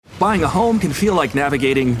Buying a home can feel like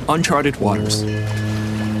navigating uncharted waters.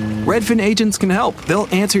 Redfin agents can help. They'll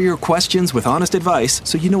answer your questions with honest advice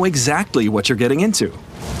so you know exactly what you're getting into.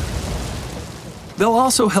 They'll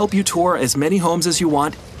also help you tour as many homes as you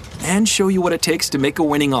want and show you what it takes to make a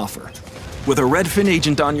winning offer. With a Redfin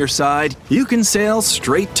agent on your side, you can sail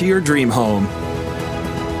straight to your dream home.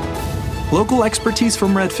 Local expertise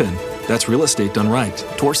from Redfin. That's real estate done right.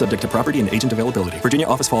 Tour subject to property and agent availability. Virginia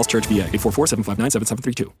Office Falls Church, VA,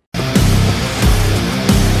 844-759-7732.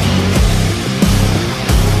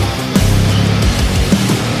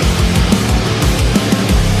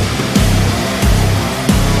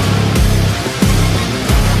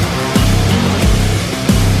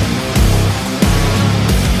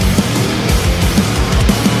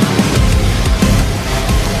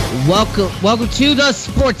 Welcome to the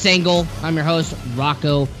Sports Angle. I'm your host,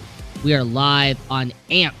 Rocco. We are live on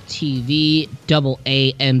AMP TV,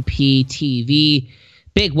 AAMP TV.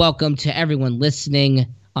 Big welcome to everyone listening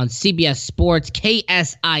on CBS Sports,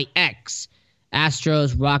 KSIX,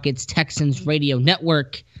 Astros, Rockets, Texans Radio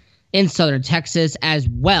Network in Southern Texas, as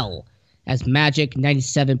well as Magic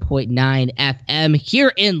 97.9 FM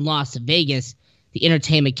here in Las Vegas, the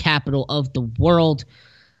entertainment capital of the world.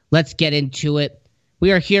 Let's get into it.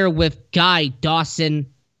 We are here with Guy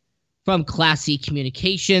Dawson from Classy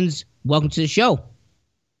Communications. Welcome to the show.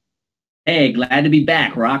 Hey, glad to be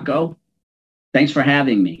back, Rocco. Thanks for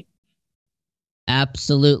having me.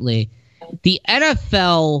 Absolutely. The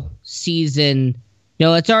NFL season,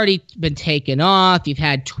 it's already been taken off. You've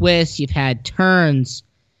had twists, you've had turns.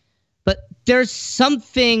 But there's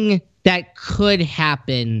something that could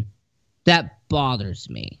happen that bothers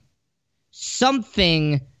me.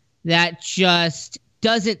 Something that just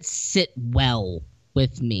doesn't sit well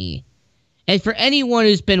with me. And for anyone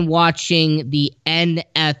who's been watching the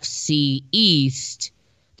NFC East,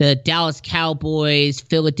 the Dallas Cowboys,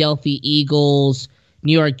 Philadelphia Eagles,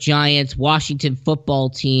 New York Giants, Washington football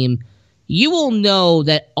team, you will know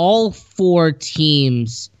that all four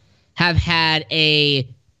teams have had a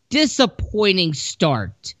disappointing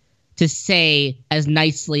start, to say as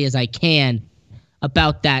nicely as I can,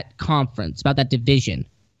 about that conference, about that division.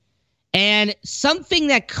 And something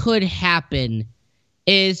that could happen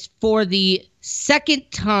is for the second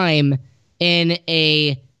time in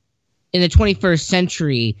the 21st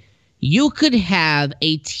century, you could have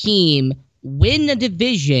a team win a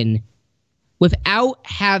division without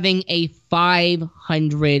having a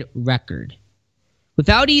 500 record.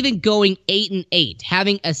 Without even going 8-8,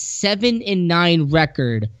 having a 7-9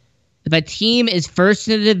 record. If a team is first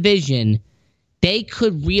in the division, they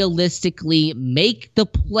could realistically make the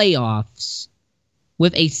playoffs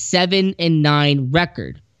with a 7-9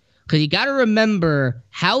 record. Because you got to remember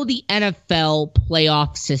how the NFL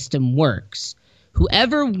playoff system works.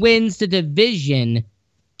 Whoever wins the division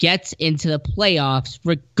gets into the playoffs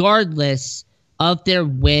regardless of their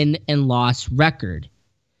win and loss record.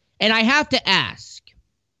 And I have to ask,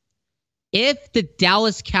 if the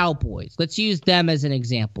Dallas Cowboys, let's use them as an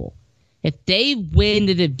example, if they win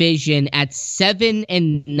the division at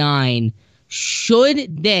 7-9,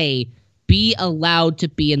 should they be allowed to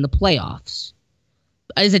be in the playoffs?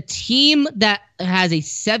 As a team that has a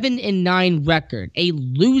 7-9 record, a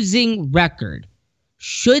losing record,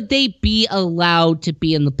 should they be allowed to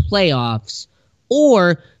be in the playoffs?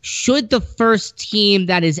 Or should the first team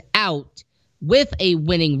that is out with a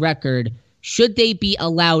winning record, should they be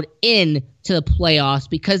allowed in to the playoffs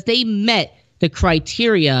because they met the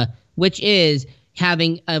criteria, which is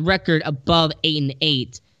having a record above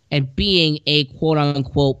 8-8 and being a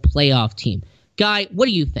quote-unquote playoff team? Guy, what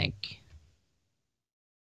do you think?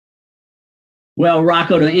 Well,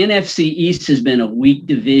 Rocco, the NFC East has been a weak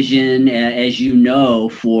division, as you know,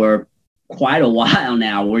 for quite a while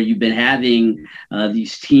now, where you've been having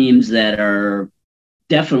these teams that are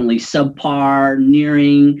definitely subpar,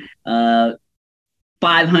 nearing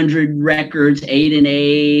 500 records,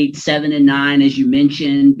 8-8, 7-9, as you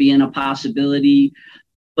mentioned, being a possibility.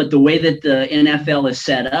 But the way that the NFL is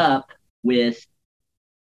set up with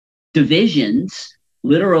divisions,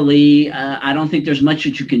 literally, I don't think there's much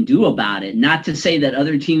that you can do about it. Not to say that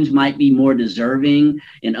other teams might be more deserving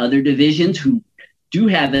in other divisions who do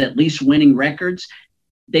have at least winning records.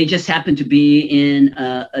 They just happen to be in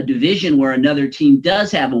a division where another team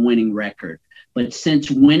does have a winning record. But since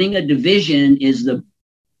winning a division is the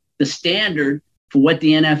standard for what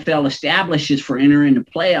the NFL establishes for entering the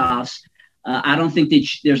playoffs, I don't think that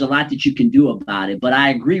there's a lot that you can do about it. But I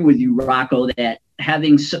agree with you, Rocco, that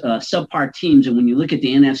having subpar teams, and when you look at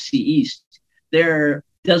the NFC East, there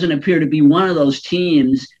doesn't appear to be one of those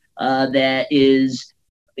teams that is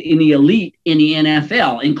in the elite in the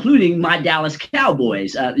NFL, including my Dallas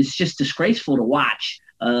Cowboys. It's just disgraceful to watch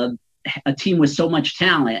a team with so much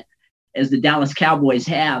talent as the Dallas Cowboys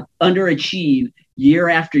have underachieve year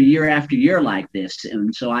after year after year like this.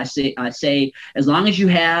 And so I say, as long as you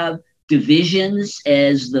have divisions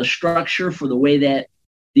as the structure for the way that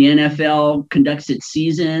the NFL conducts its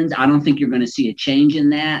seasons, I don't think you're going to see a change in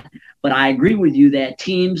that. But I agree with you that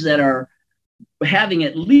teams that are having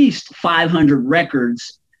at least 500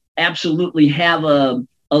 records absolutely have a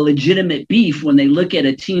legitimate beef when they look at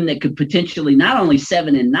a team that could potentially not only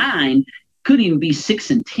 7-9, could even be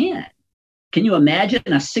 6-10. Can you imagine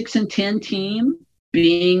a 6-10 team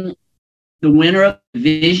being the winner of the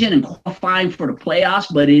division and qualifying for the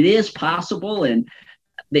playoffs? But it is possible, and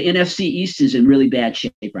the NFC East is in really bad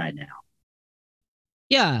shape right now.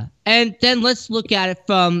 Yeah, and then let's look at it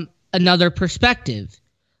from another perspective.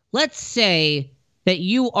 Let's say that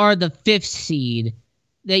you are the 5th seed,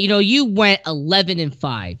 that you went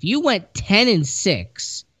 11-5, you went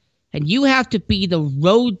 10-6, and you have to be the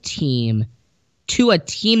road team to a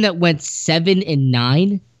team that went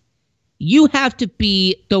 7-9. You have to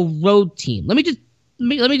be the road team. Let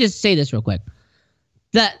me just say this real quick.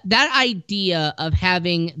 That idea of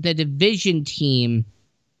having the division team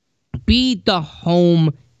be the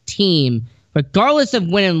home team, regardless of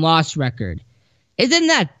win and loss record, isn't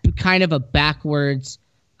that kind of a backwards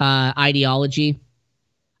ideology?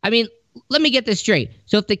 I mean, let me get this straight.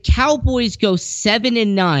 So if the Cowboys go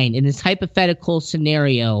 7-9 in this hypothetical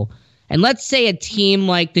scenario, and let's say a team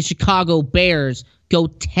like the Chicago Bears go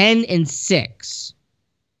 10-6,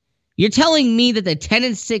 you're telling me that the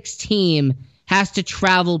 10-6 team has to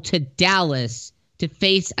travel to Dallas to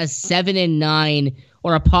face a 7-9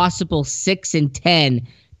 or a possible 6-10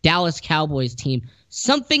 Dallas Cowboys team.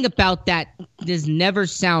 Something about that does never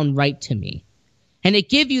sound right to me. And to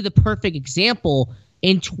give you the perfect example,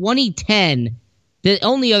 in 2010, the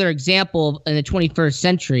only other example in the 21st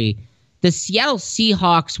century, the Seattle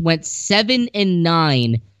Seahawks went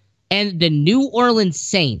 7-9, and the New Orleans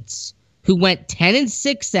Saints, who went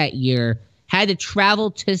 10-6 that year, had to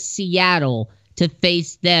travel to Seattle to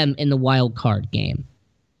face them in the wild card game.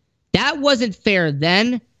 That wasn't fair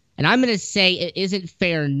then, and I'm going to say it isn't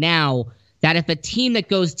fair now that if a team that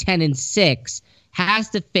goes 10-6 has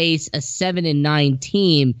to face a 7-9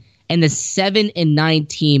 team, and the 7-9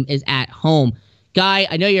 team is at home. Guy,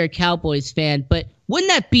 I know you're a Cowboys fan, but wouldn't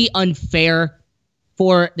that be unfair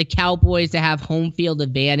for the Cowboys to have home field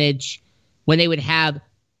advantage when they would have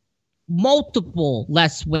multiple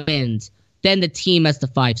less wins than the team as the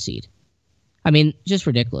 5 seed? I mean, just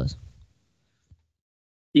ridiculous.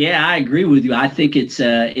 Yeah, I agree with you. I think it's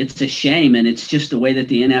a shame, and it's just the way that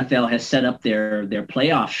the NFL has set up their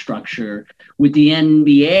playoff structure. With the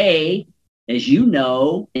NBA, as you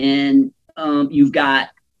know, and you've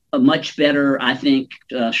got a much better, I think,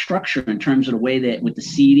 structure in terms of the way that with the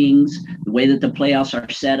seedings, the way that the playoffs are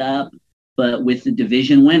set up. But with the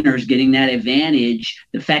division winners getting that advantage,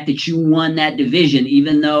 the fact that you won that division,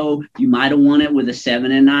 even though you might have won it with a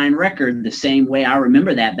 7-9 record, the same way I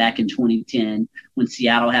remember that back in 2010 when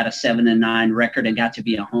Seattle had a 7-9 record and got to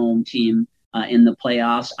be a home team in the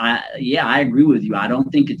playoffs. I agree with you. I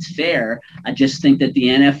don't think it's fair. I just think that the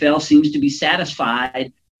NFL seems to be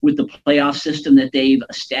satisfied with the playoff system that they've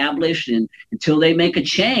established, and until they make a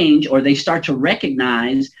change or they start to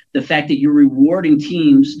recognize the fact that you're rewarding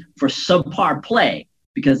teams for subpar play,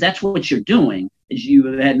 because that's what you're doing. As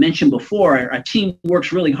you had mentioned before, a team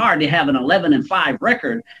works really hard to have an 11-5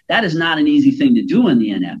 record. That is not an easy thing to do in the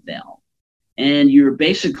NFL. And you're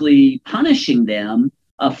basically punishing them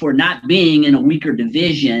for not being in a weaker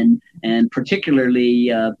division, and particularly,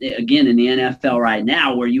 again, in the NFL right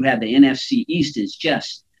now, where you have the NFC East is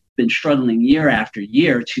just been struggling year after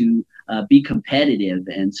year to be competitive.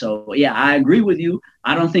 And so, yeah, I agree with you.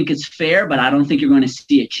 I don't think it's fair, but I don't think you're going to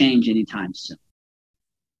see it change anytime soon.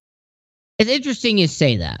 It's interesting you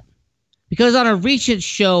say that, because on a recent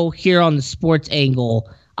show here on the Sports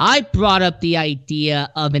Angle, I brought up the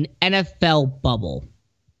idea of an NFL bubble.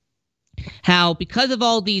 How, because of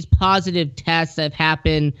all these positive tests that have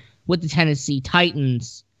happened with the Tennessee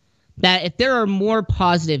Titans, that if there are more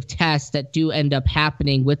positive tests that do end up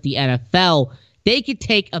happening with the NFL, they could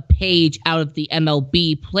take a page out of the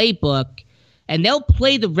MLB playbook and they'll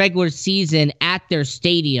play the regular season at their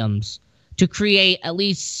stadiums to create at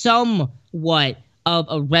least somewhat of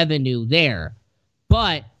a revenue there.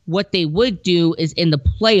 But what they would do is in the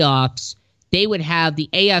playoffs, they would have the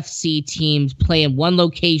AFC teams play in one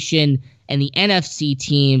location and the NFC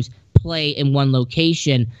teams play in one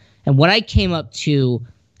location. And what I came up to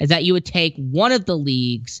is that you would take one of the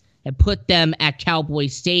leagues and put them at Cowboy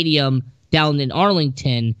Stadium down in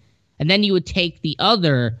Arlington, and then you would take the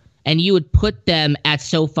other and you would put them at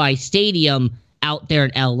SoFi Stadium out there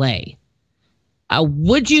in LA.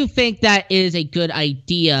 Would you think that is a good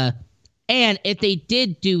idea? And if they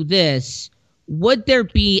did do this, would there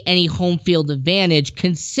be any home field advantage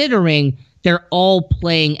considering they're all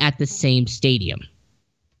playing at the same stadium?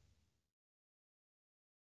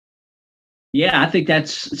 Yeah, I think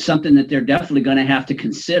that's something that they're definitely going to have to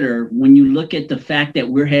consider when you look at the fact that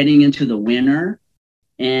we're heading into the winter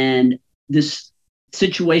and this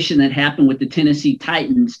situation that happened with the Tennessee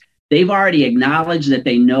Titans. They've already acknowledged that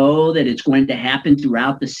they know that it's going to happen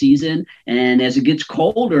throughout the season. And as it gets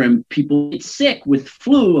colder and people get sick with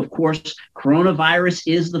flu, of course, coronavirus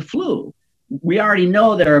is the flu. We already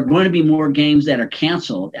know there are going to be more games that are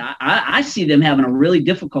canceled. I see them having a really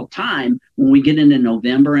difficult time when we get into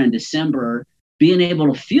November and December being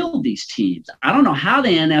able to field these teams. I don't know how the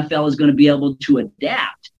NFL is going to be able to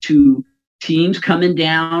adapt to teams coming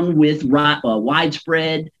down with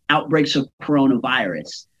widespread outbreaks of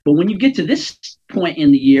coronavirus. But when you get to this point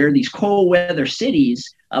in the year, these cold weather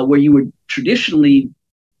cities where you would traditionally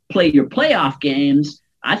play your playoff games,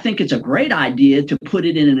 I think it's a great idea to put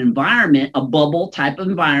it in an environment, a bubble type of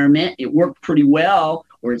environment. It worked pretty well,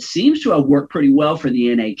 or it seems to have worked pretty well for the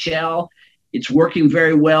NHL. It's working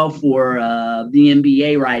very well for the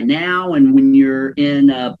NBA right now. And when you're in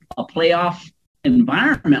a playoff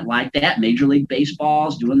environment like that, Major League Baseball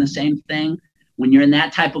is doing the same thing. When you're in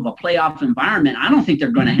that type of a playoff environment, I don't think they're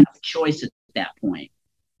going to have a choice at that point.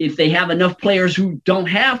 If they have enough players who don't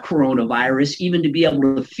have coronavirus, even to be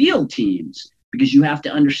able to field teams, because you have to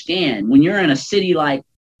understand when you're in a city like,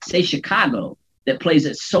 say, Chicago, that plays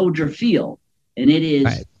at Soldier Field, and it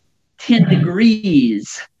is 10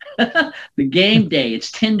 degrees, the game day,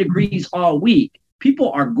 it's 10 degrees all week.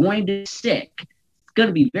 People are going to be sick. It's going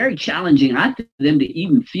to be very challenging, I think, for them to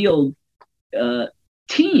even field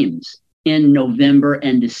teams in November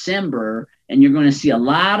and December, and you're going to see a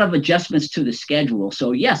lot of adjustments to the schedule.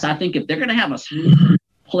 So, yes, I think if they're going to have a smooth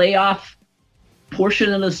playoff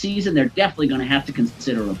portion of the season, they're definitely going to have to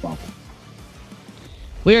consider a bubble.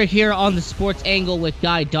 We are here on the Sports Angle with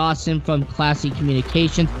Guy Dawson from Classy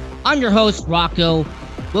Communications. I'm your host, Rocco.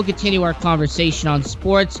 We'll continue our conversation on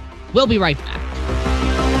sports. We'll be right back.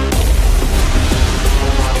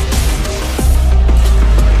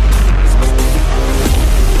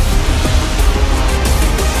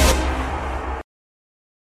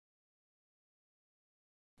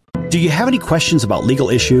 Do you have any questions about legal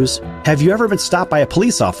issues? Have you ever been stopped by a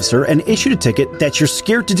police officer and issued a ticket that you're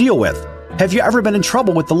scared to deal with? Have you ever been in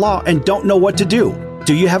trouble with the law and don't know what to do?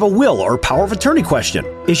 Do you have a will or power of attorney question?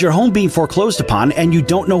 Is your home being foreclosed upon and you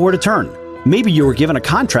don't know where to turn? Maybe you were given a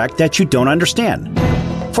contract that you don't understand.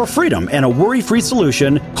 For freedom and a worry-free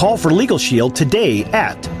solution, call for Legal Shield today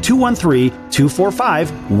at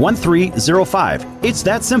 213-245-1305. It's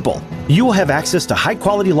that simple. You will have access to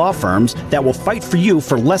high-quality law firms that will fight for you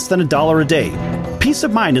for less than $1 a day. Peace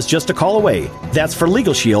of mind is just a call away. That's for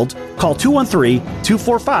Legal Shield. Call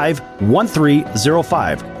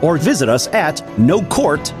 213-245-1305 or visit us at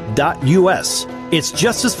nocourt.us. It's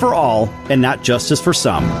justice for all and not justice for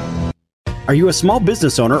some. Are you a small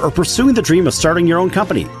business owner or pursuing the dream of starting your own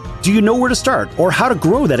company? Do you know where to start or how to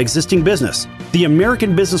grow that existing business? The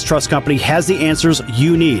American Business Trust Company has the answers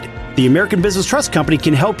you need. The American Business Trust Company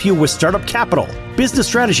can help you with startup capital, business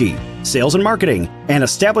strategy, sales and marketing, and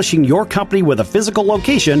establishing your company with a physical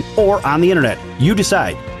location or on the internet. You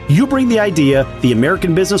decide. You bring the idea, the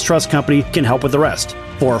American Business Trust Company can help with the rest.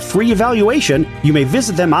 For a free evaluation, you may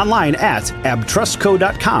visit them online at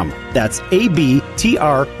abtrustco.com. That's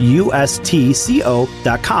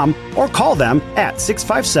ABTRUSTCO.com or call them at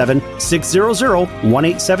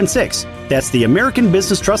 657-600-1876. That's the American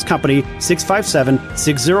Business Trust Company,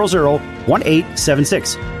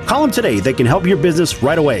 657-600-1876. Call them today. They can help your business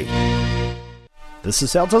right away. This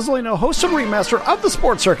is Sal Tozzolino, host and ringmaster of the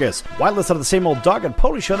Sports Circus. Why listen to the same old dog and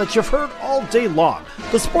pony show that you've heard all day long?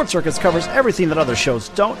 The Sports Circus covers everything that other shows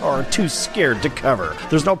don't or are too scared to cover.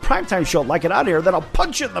 There's no primetime show like it out here that'll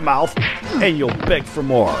punch you in the mouth and you'll beg for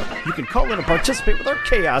more. You can call in and participate with our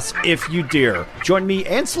chaos if you dare. Join me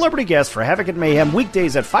and celebrity guests for Havoc and Mayhem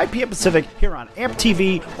weekdays at 5 p.m. Pacific here on AMP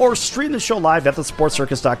TV or stream the show live at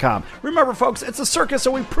thesportcircus.com. Remember, folks, it's a circus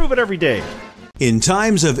and we prove it every day. In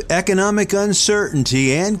times of economic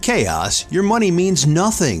uncertainty and chaos, your money means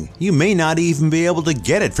nothing. You may not even be able to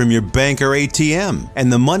get it from your bank or ATM.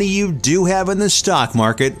 And the money you do have in the stock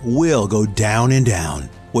market will go down and down.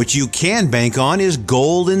 What you can bank on is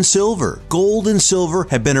gold and silver. Gold and silver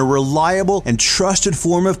have been a reliable and trusted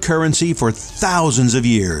form of currency for thousands of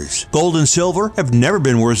years. Gold and silver have never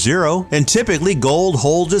been worth zero, and typically gold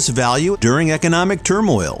holds its value during economic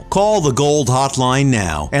turmoil. Call the Gold Hotline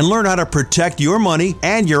now and learn how to protect your money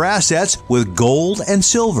and your assets with gold and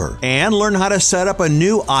silver. And learn how to set up a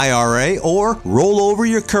new IRA or roll over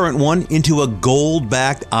your current one into a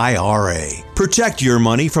gold-backed IRA. Protect your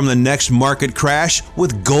money from the next market crash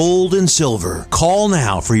with gold and silver. Call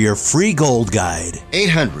now for your free gold guide.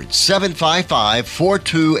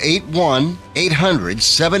 800-755-4281.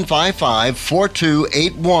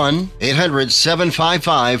 800-755-4281.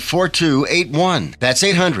 800-755-4281. That's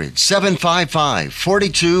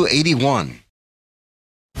 800-755-4281.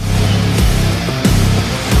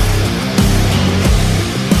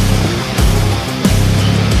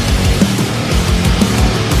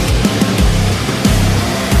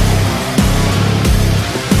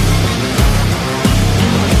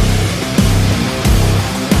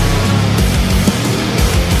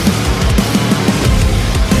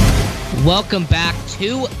 Welcome back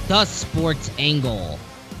to The Sports Angle,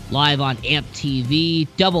 live on AMP TV,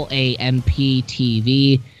 AAMP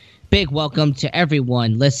TV. Big welcome to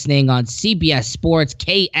everyone listening on CBS Sports,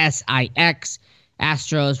 KSIX,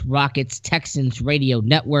 Astros, Rockets, Texans Radio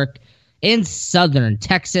Network in Southern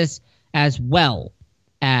Texas, as well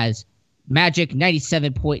as Magic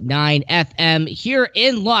 97.9 FM here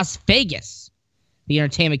in Las Vegas, the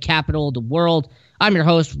entertainment capital of the world. I'm your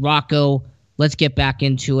host, Rocco. Let's get back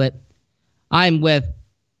into it. I'm with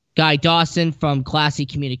Guy Dawson from Classy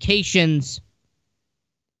Communications.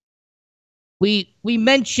 We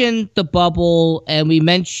mentioned the bubble, and you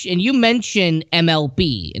mentioned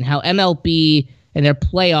MLB and how MLB and their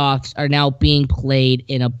playoffs are now being played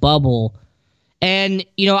in a bubble. And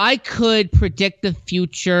I could predict the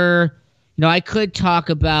future. I could talk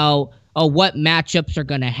about what matchups are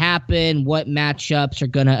going to happen, what matchups are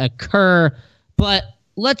going to occur, but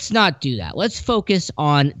let's not do that. Let's focus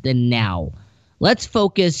on the now. Let's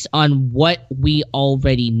focus on what we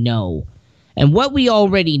already know. And what we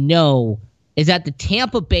already know is that the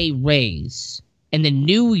Tampa Bay Rays and the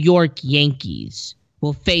New York Yankees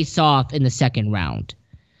will face off in the second round.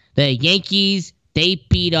 The Yankees, they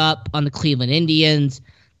beat up on the Cleveland Indians.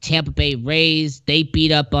 Tampa Bay Rays, they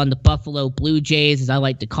beat up on the Buffalo Blue Jays, as I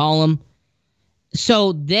like to call them.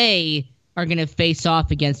 So they are going to face off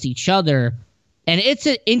against each other. And it's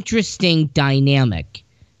an interesting dynamic.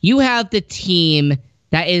 You have the team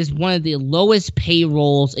that is one of the lowest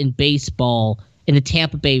payrolls in baseball in the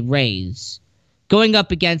Tampa Bay Rays going up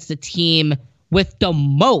against the team with the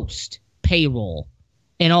most payroll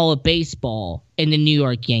in all of baseball in the New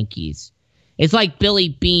York Yankees. It's like Billy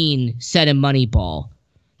Beane said in Moneyball.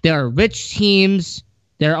 There are rich teams,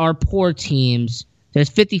 there are poor teams, there's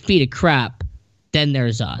 50 feet of crap, then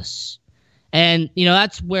there's us. And,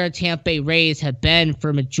 that's where Tampa Bay Rays have been for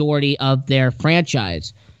a majority of their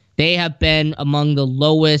franchise. They have been among the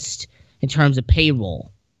lowest in terms of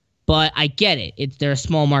payroll. But I get it. They're a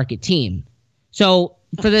small market team. So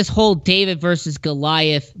for this whole David versus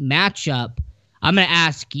Goliath matchup, I'm going to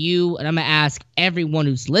ask you, and I'm going to ask everyone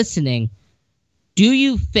who's listening, do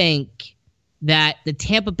you think that the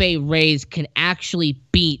Tampa Bay Rays can actually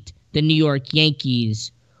beat the New York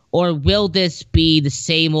Yankees? Or will this be the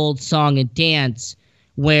same old song and dance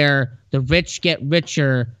where the rich get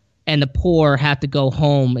richer and the poor have to go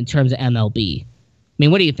home in terms of MLB? I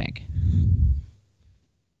mean, what do you think?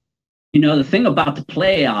 The thing about the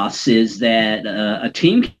playoffs is that a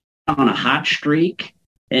team can get on a hot streak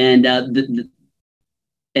and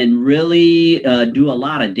really do a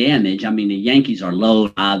lot of damage. I mean, the Yankees are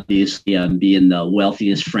low, obviously, being the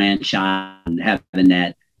wealthiest franchise and having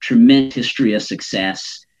that tremendous history of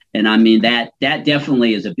success. And I mean, that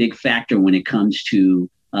definitely is a big factor when it comes to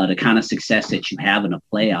the kind of success that you have in the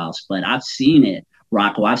playoffs. But I've seen it,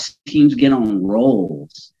 Rocco. I've seen teams get on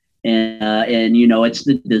rolls. And it's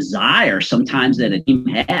the desire sometimes that a team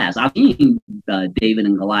has. I've seen David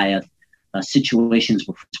and Goliath situations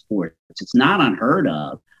with sports. It's not unheard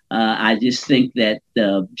of. I just think that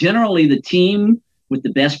generally the team with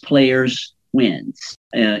the best players wins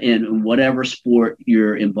in whatever sport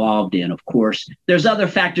you're involved in. Of course, there's other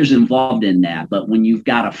factors involved in that, but when you've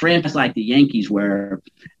got a franchise like the Yankees, where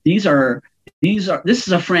this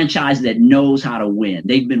is a franchise that knows how to win.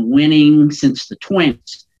 They've been winning since the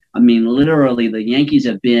 20s. I mean, literally, the Yankees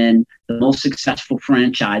have been the most successful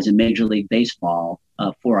franchise in Major League Baseball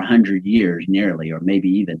for 100 years, nearly, or maybe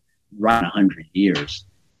even right 100 years.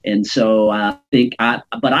 And so I think I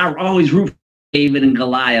always root for David and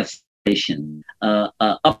Goliath. A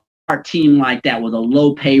team like that with a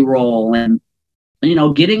low payroll and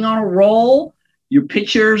getting on a roll. Your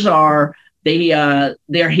pitchers are they're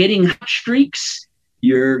hitting hot streaks.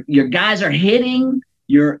 Your guys are hitting.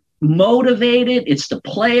 You're motivated. It's the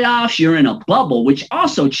playoffs. You're in a bubble, which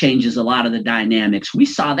also changes a lot of the dynamics. We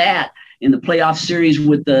saw that in the playoff series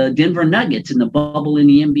with the Denver Nuggets in the bubble in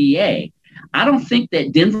the NBA. I don't think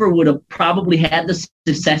that Denver would have probably had the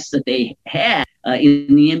success that they had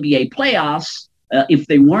in the NBA playoffs if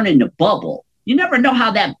they weren't in the bubble. You never know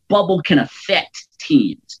how that bubble can affect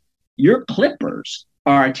teams. Your Clippers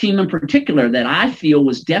are a team in particular that I feel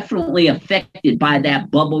was definitely affected by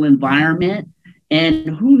that bubble environment. And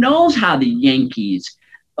who knows how the Yankees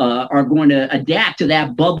are going to adapt to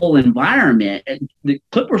that bubble environment. The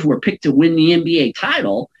Clippers were picked to win the NBA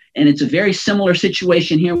title, and it's a very similar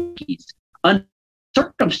situation here. Under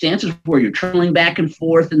circumstances where you're trailing back and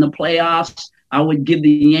forth in the playoffs, I would give the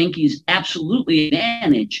Yankees absolutely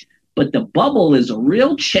advantage. But the bubble is a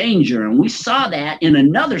real changer, and we saw that in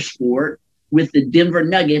another sport with the Denver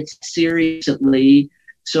Nuggets series recently.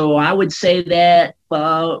 So I would say that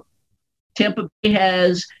Tampa Bay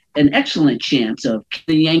has an excellent chance of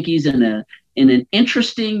the Yankees in an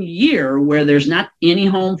interesting year where there's not any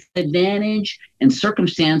home advantage and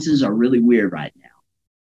circumstances are really weird right now.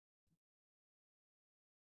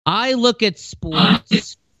 I look at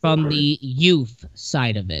sports from the youth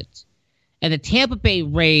side of it, and the Tampa Bay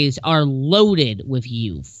Rays are loaded with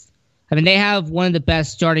youth. I mean, they have one of the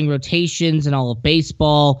best starting rotations in all of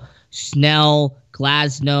baseball. Snell,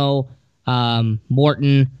 Glasnow,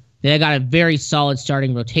 Morton. They got a very solid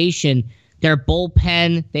starting rotation. Their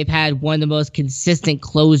bullpen, they've had one of the most consistent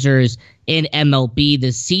closers in MLB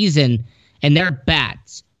this season. And their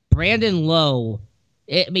bats, Brandon Lowe,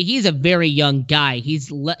 he's a very young guy.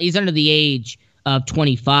 He's under the age of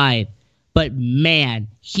 25. But, man,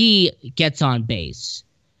 he gets on base.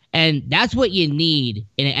 And that's what you need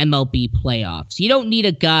in an MLB playoffs. You don't need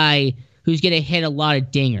a guy who's going to hit a lot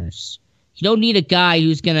of dingers. You don't need a guy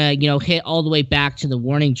who's going to, hit all the way back to the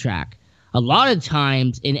warning track. A lot of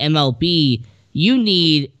times in MLB, you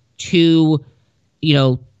need 2,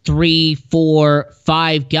 3, 4,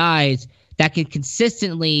 5 guys that can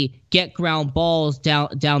consistently get ground balls down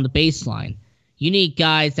the baseline. You need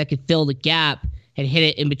guys that can fill the gap and hit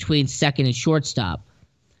it in between second and shortstop.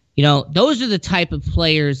 Those are the type of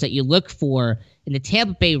players that you look for, and the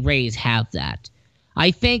Tampa Bay Rays have that.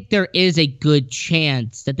 I think there is a good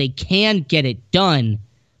chance that they can get it done,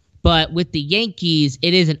 but with the Yankees,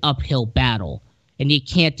 it is an uphill battle, and you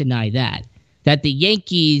can't deny that. That the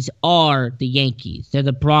Yankees are the Yankees. They're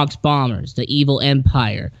the Bronx Bombers, the Evil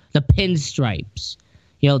Empire, the Pinstripes.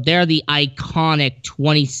 They're the iconic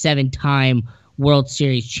 27-time World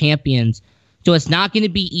Series champions. So it's not going to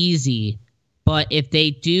be easy, but if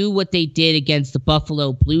they do what they did against the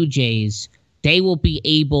Buffalo Blue Jays, they will be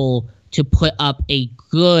able to put up a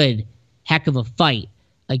good heck of a fight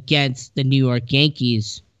against the New York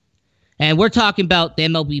Yankees. And we're talking about the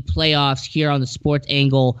MLB playoffs here on the Sports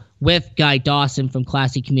Angle with Guy Dawson from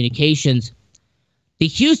Classy Communications. The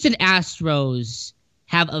Houston Astros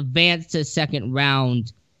have advanced to the second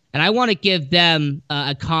round, and I want to give them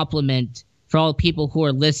a compliment for all the people who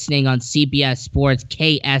are listening on CBS Sports,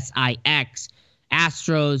 KSIX,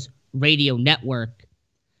 Astros Radio Network,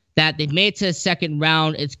 that they've made it to the second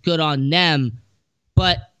round. It's good on them.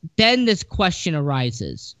 But then this question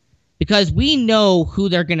arises, because we know who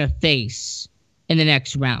they're going to face in the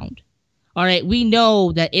next round. All right, we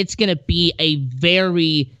know that it's going to be a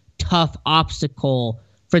very tough obstacle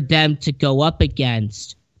for them to go up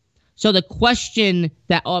against. So the question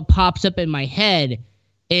that pops up in my head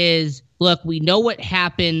is, look, we know what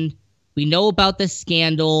happened. We know about the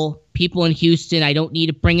scandal. People in Houston, I don't need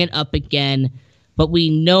to bring it up again. But we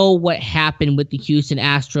know what happened with the Houston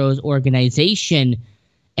Astros organization.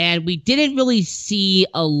 And we didn't really see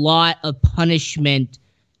a lot of punishment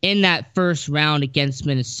in that first round against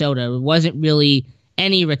Minnesota. There wasn't really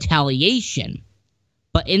any retaliation.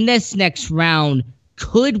 But in this next round,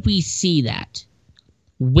 could we see that?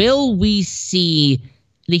 Will we see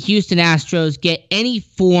the Houston Astros get any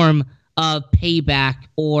form of payback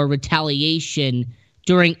or retaliation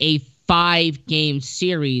during a 5-game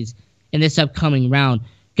series in this upcoming round?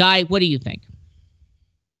 Guy, what do you think?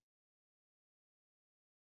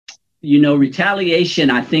 Retaliation,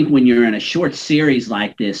 I think when you're in a short series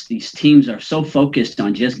like this, these teams are so focused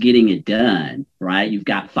on just getting it done, right? You've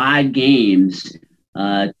got 5 games,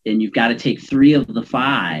 and you've got to take 3 of the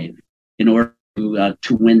 5 in order to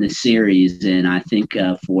win the series. And I think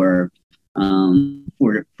for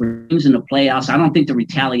teams in the playoffs, I don't think the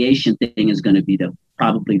retaliation thing is going to be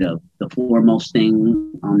probably the foremost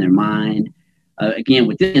thing on their mind. again,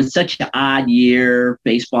 within such an odd year,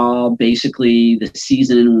 baseball, basically the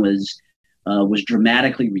season was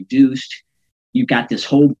dramatically reduced. You've got this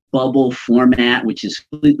whole bubble format, which is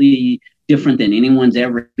completely different than anyone's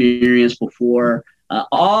ever experienced before.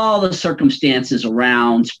 All the circumstances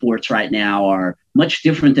around sports right now are much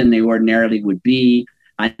different than they ordinarily would be.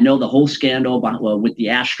 I know the whole scandal with the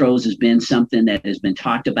Astros has been something that has been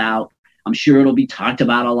talked about. I'm sure it'll be talked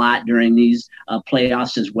about a lot during these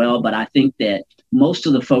playoffs as well. But I think that most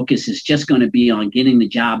of the focus is just going to be on getting the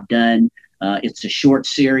job done. It's a short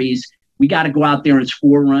series. We got to go out there and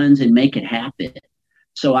score runs and make it happen.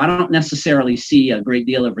 So I don't necessarily see a great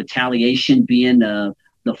deal of retaliation being the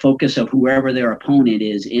focus of whoever their opponent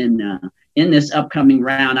is in this upcoming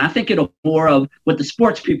round. I think it'll be more of what the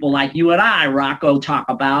sports people like you and I, Rocco, talk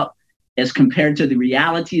about as compared to the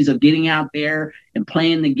realities of getting out there and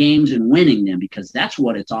playing the games and winning them, because that's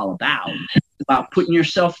what it's all about. It's about putting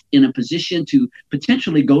yourself in a position to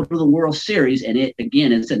potentially go to the World Series. And it,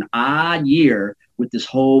 again, it's an odd year with this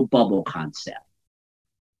whole bubble concept.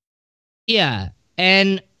 Yeah.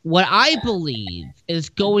 And what I believe is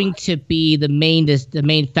going to be the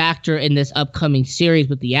main factor in this upcoming series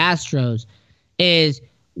with the Astros is,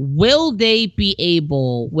 will they be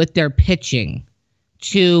able, with their pitching,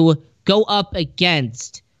 to go up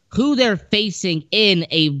against who they're facing in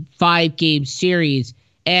a 5-game series,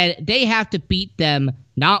 and they have to beat them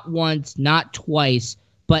not once, not twice,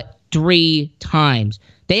 but 3 times.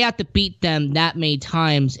 They have to beat them that many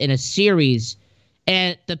times in a series.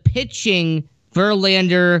 And the pitching,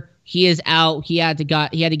 Verlander, he is out. He had to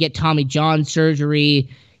get Tommy John surgery.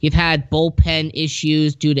 You've had bullpen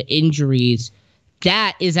issues due to injuries.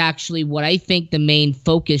 That is actually what I think the main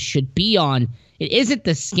focus should be on. It isn't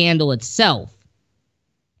the scandal itself.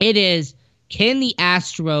 It is, can the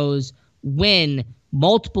Astros win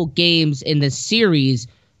multiple games in the series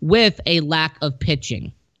with a lack of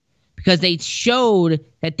pitching? Because they showed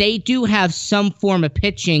that they do have some form of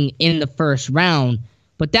pitching in the first round,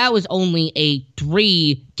 but that was only a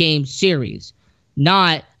 3-game series,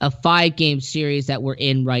 not a 5-game series that we're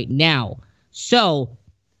in right now. So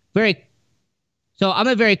I'm going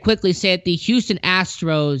to very quickly say that the Houston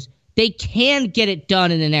Astros, they can get it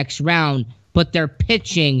done in the next round, but their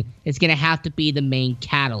pitching is going to have to be the main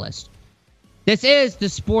catalyst. This is the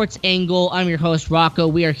Sports Angle. I'm your host, Rocco.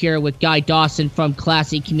 We are here with Guy Dawson from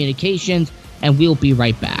Classy Communications, and we'll be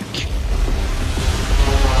right back.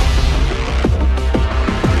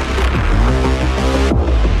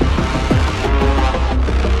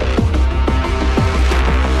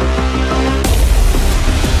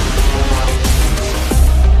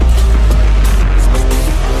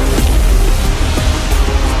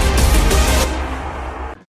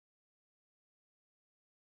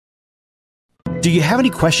 Do you have any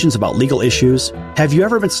questions about legal issues? Have you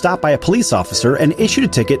ever been stopped by a police officer and issued a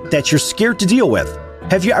ticket that you're scared to deal with?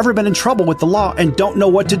 Have you ever been in trouble with the law and don't know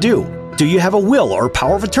what to do? Do you have a will or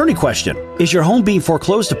power of attorney question? Is your home being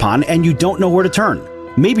foreclosed upon and you don't know where to turn?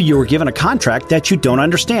 Maybe you were given a contract that you don't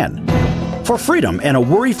understand. For freedom and a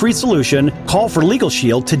worry-free solution, call for Legal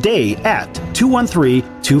Shield today at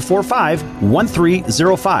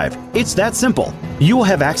 213-245-1305. It's that simple. You will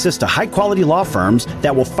have access to high-quality law firms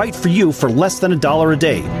that will fight for you for less than $1 a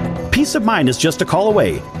day. Peace of mind is just a call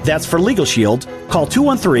away. That's for Legal Shield. Call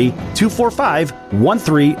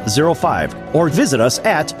 213-245-1305 or visit us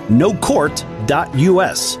at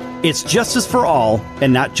nocourt.us. It's justice for all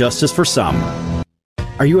and not justice for some.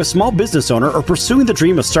 Are you a small business owner or pursuing the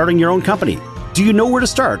dream of starting your own company? Do you know where to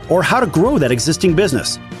start or how to grow that existing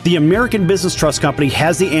business? The American Business Trust Company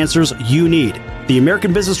has the answers you need. The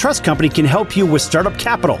American Business Trust Company can help you with startup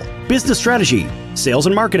capital, business strategy, sales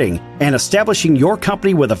and marketing, and establishing your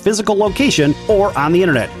company with a physical location or on the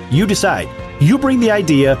internet. You decide. You bring the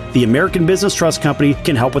idea, the American Business Trust Company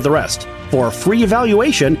can help with the rest. For a free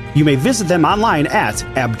evaluation, you may visit them online at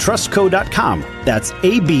abtrustco.com. That's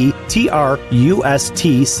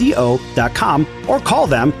ABTRUSTCO.com or call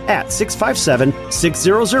them at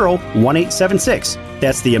 657-600-1876.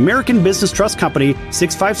 That's the American Business Trust Company,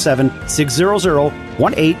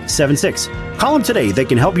 657-600-1876. Call them today. They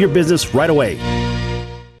can help your business right away.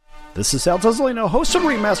 This is Sal Tuzolino, host and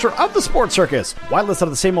remaster of The Sports Circus. Why listen to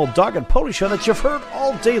the same old dog and pony show that you've heard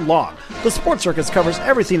all day long? The Sports Circus covers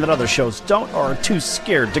everything that other shows don't or are too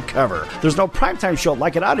scared to cover. There's no primetime show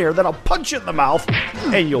like it out here that'll punch you in the mouth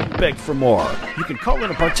and you'll beg for more. You can call in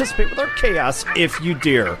and participate with our chaos if you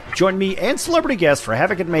dare. Join me and celebrity guests for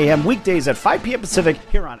Havoc and Mayhem weekdays at 5 p.m. Pacific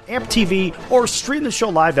here on AMP TV or stream the show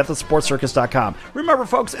live at thesportscircus.com. Remember,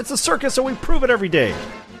 folks, it's a circus and we prove it every day.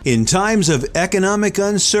 In times of economic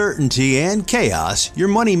uncertainty and chaos, your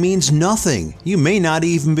money means nothing. You may not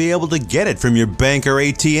even be able to get it from your bank or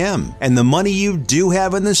ATM. And the money you do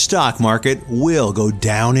have in the stock market will go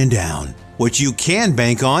down and down. What you can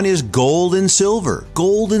bank on is gold and silver.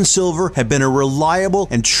 Gold and silver have been a reliable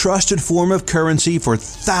and trusted form of currency for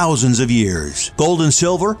thousands of years. Gold and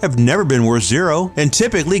silver have never been worth zero, and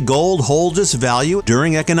typically gold holds its value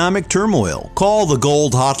during economic turmoil. Call the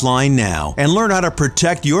Gold Hotline now and learn how to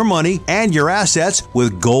protect your money and your assets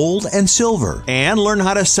with gold and silver. And learn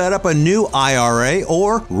how to set up a new IRA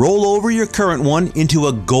or roll over your current one into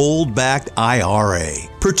a gold-backed IRA.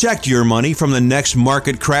 Protect your money from the next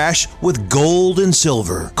market crash with gold and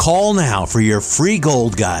silver. Call now for your free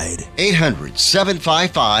gold guide.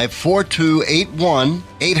 800-755-4281.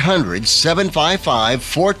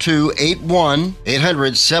 800-755-4281.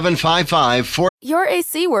 800-755-4281. Your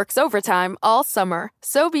AC works overtime all summer,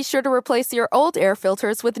 so be sure to replace your old air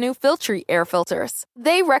filters with new Filtry air filters.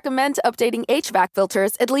 They recommend updating HVAC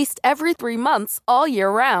filters at least every 3 months all year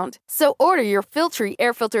round. So order your Filtry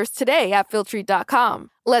air filters today at Filtry.com.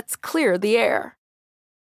 Let's clear the air.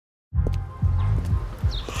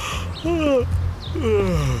 The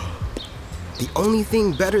only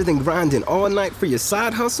thing better than grinding all night for your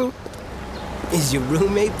side hustle is your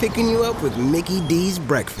roommate picking you up with Mickey D's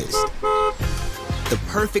breakfast. The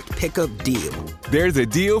perfect pickup deal. There's a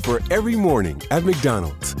deal for every morning at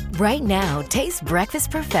McDonald's. Right now, taste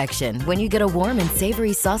breakfast perfection when you get a warm and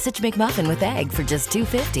savory sausage McMuffin with egg for just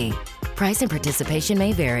 $2.50. Price and participation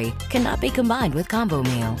may vary. Cannot be combined with combo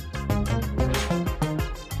meal.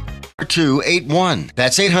 4281.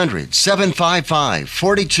 That's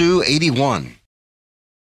 800-755-4281.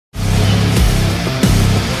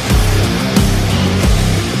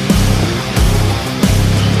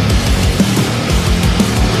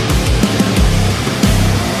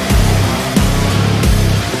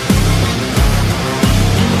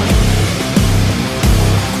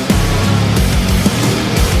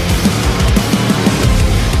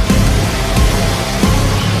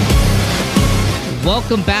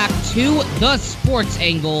 Welcome back to The Sports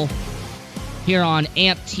Angle here on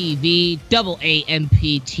AMP TV, double AMP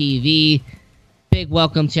TV. Big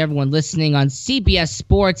welcome to everyone listening on CBS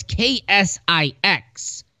Sports,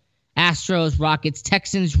 KSIX, Astros, Rockets,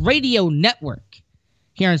 Texans Radio Network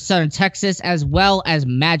here in Southern Texas, as well as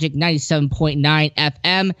Magic 97.9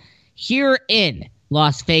 FM here in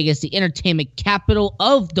Las Vegas, the entertainment capital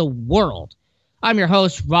of the world. I'm your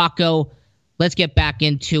host, Rocco. Let's get back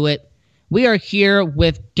into it. We are here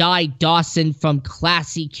with Guy Dawson from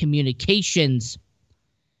Classy Communications.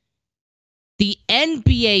 The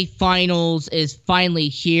NBA Finals is finally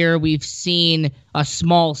here. We've seen a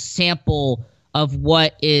small sample of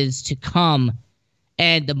what is to come.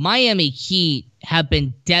 And the Miami Heat have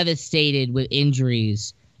been devastated with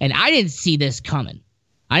injuries. And I didn't see this coming.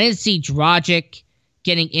 I didn't see Dragic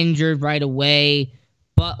getting injured right away.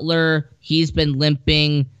 Butler, he's been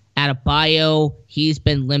limping. Adebayo, he's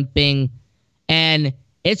been limping. And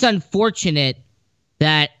it's unfortunate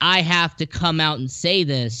that I have to come out and say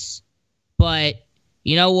this, but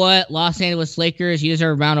you know what? Los Angeles Lakers, you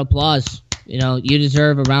deserve a round of applause. You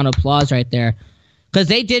deserve a round of applause right there because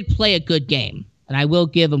they did play a good game, and I will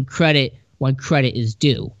give them credit when credit is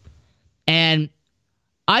due. And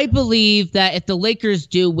I believe that if the Lakers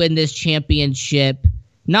do win this championship,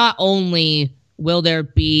 not only will there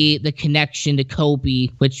be the connection to Kobe,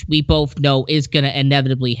 which we both know is going to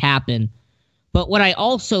inevitably happen, but what I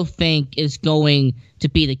also think is going to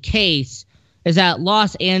be the case is that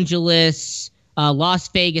Los Angeles, Las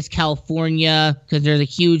Vegas, California, because there's a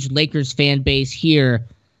huge Lakers fan base here,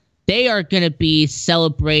 they are going to be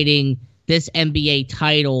celebrating this NBA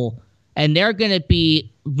title, and they're going to be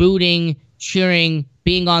rooting, cheering,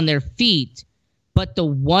 being on their feet. But the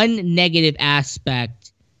one negative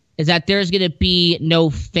aspect is that there's going to be no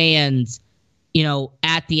fans,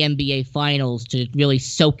 at the NBA Finals to really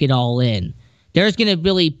soak it all in. There's going to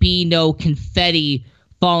really be no confetti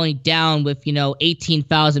falling down with,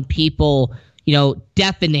 18,000 people,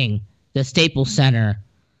 deafening the Staples Center,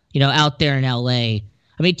 out there in LA. I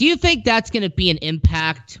mean, do you think that's going to be an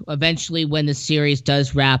impact eventually when the series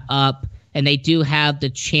does wrap up and they do have the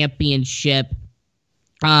championship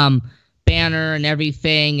banner and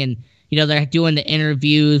everything? And, they're doing the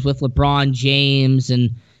interviews with LeBron James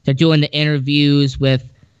and they're doing the interviews with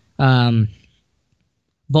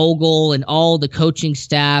Vogel and all the coaching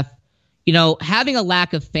staff. Having a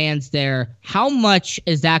lack of fans there, how much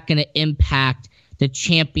is that going to impact the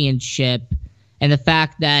championship and the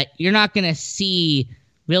fact that you're not going to see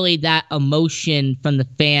really that emotion from the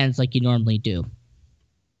fans like you normally do?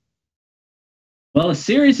 Well, the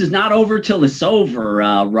series is not over till it's over,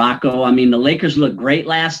 Rocco. I mean, the Lakers looked great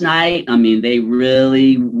last night. I mean, they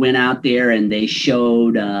really went out there and they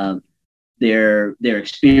showed their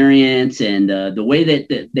experience, and the way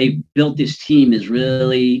that they built this team is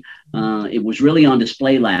really it was really on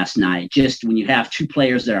display last night. Just when you have two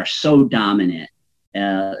players that are so dominant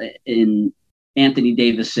in Anthony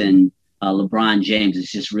Davis and LeBron James,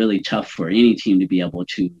 it's just really tough for any team to be able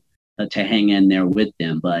to hang in there with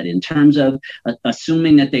them. But in terms of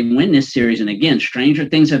assuming that they win this series, and again, stranger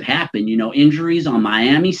things have happened. You know, injuries on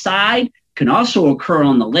Miami side can also occur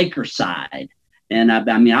on the Lakers side. And I've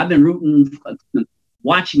been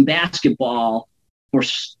watching basketball for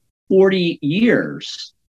 40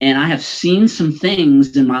 years, and I have seen some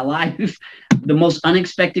things in my life. The most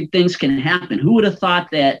unexpected things can happen. Who would have thought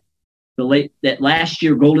that that last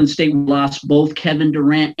year Golden State lost both Kevin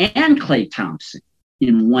Durant and Klay Thompson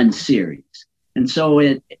in one series? And so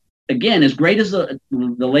again, as great as the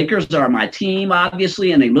Lakers are my team,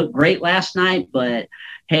 obviously, and they look great last night, but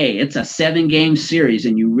hey, it's a 7-game series,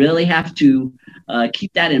 and you really have to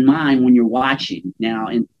keep that in mind when you're watching. Now,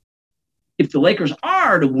 and if the Lakers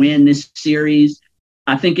are to win this series,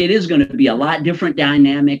 I think it is going to be a lot different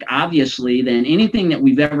dynamic, obviously, than anything that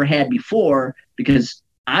we've ever had before, because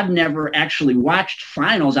I've never actually watched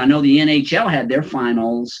finals. I know the NHL had their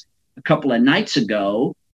finals a couple of nights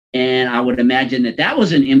ago, and I would imagine that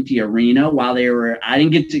was an empty arena while they were. I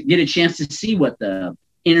didn't get a chance to see what the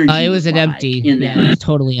energy. It was an empty. Yeah, it was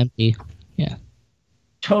totally empty. Yeah,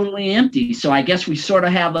 totally empty. So I guess we sort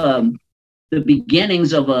of have the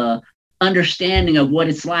beginnings of a understanding of what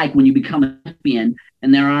it's like when you become a champion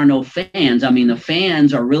and there are no fans. I mean, the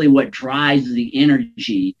fans are really what drives the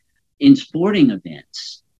energy in sporting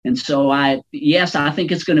events. And so I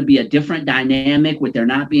think it's going to be a different dynamic with there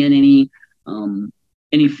not being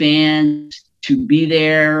any fans to be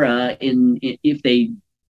there if they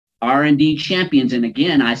are indeed champions. And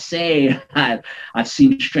again, I say I've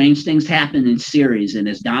seen strange things happen in series, and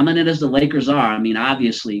as dominant as the Lakers are, I mean,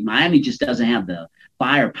 obviously Miami just doesn't have the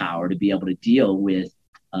firepower to be able to deal with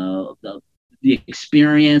the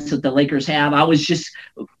experience that the Lakers have. I was just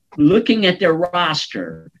looking at their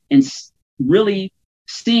roster and really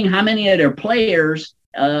seeing how many of their players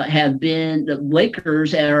have been the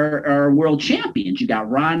Lakers are world champions. You got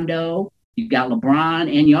Rondo, you got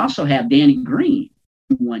LeBron, and you also have Danny Green,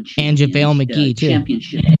 who won and JaVale McGee too.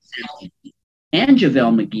 Championship, and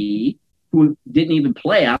JaVale McGee, who didn't even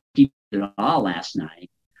play out at all last night.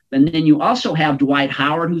 And then you also have Dwight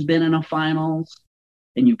Howard, who's been in the finals.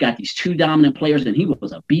 And you've got these two dominant players, and he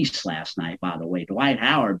was a beast last night, by the way. Dwight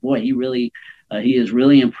Howard, boy, he has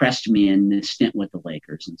really impressed me in this stint with the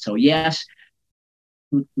Lakers. And so, yes,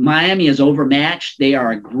 Miami is overmatched. They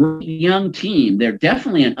are a great young team. They're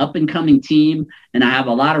definitely an up-and-coming team, and I have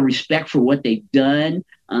a lot of respect for what they've done.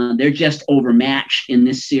 They're just overmatched in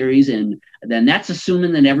this series, and then that's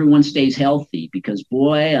assuming that everyone stays healthy because,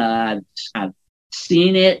 boy, I've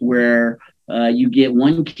seen it where you get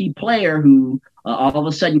one key player who all of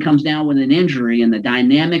a sudden comes down with an injury, and the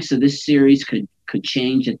dynamics of this series could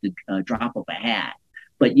change at the drop of a hat.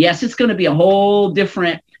 But yes, it's going to be a whole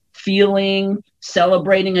different feeling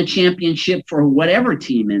celebrating a championship for whatever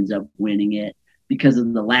team ends up winning it because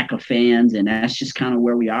of the lack of fans, and that's just kind of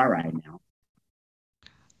where we are right now.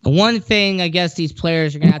 The one thing I guess these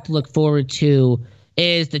players are going to have to look forward to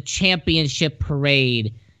is the championship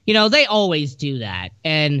parade. You know, they always do that,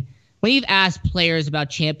 and when you've asked players about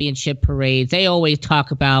championship parades, they always talk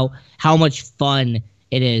about how much fun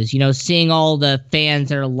it is. You know, seeing all the fans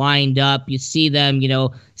that are lined up, you see them,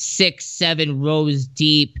 6-7 rows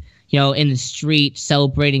deep, in the street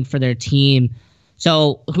celebrating for their team.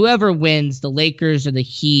 So whoever wins, the Lakers or the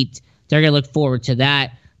Heat, they're going to look forward to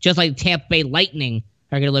that. Just like Tampa Bay Lightning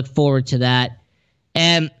are going to look forward to that.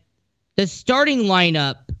 And the starting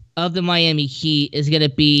lineup of the Miami Heat is going to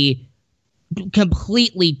be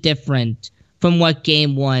completely different from what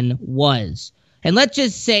Game 1 was. And let's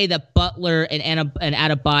just say that Butler and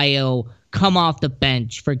Adebayo come off the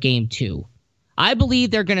bench for Game 2. I believe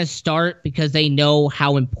they're going to start because they know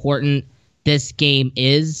how important this game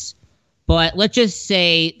is. But let's just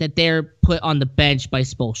say that they're put on the bench by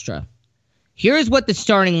Spoelstra. Here's what the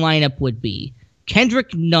starting lineup would be.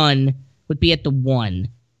 Kendrick Nunn would be at the 1.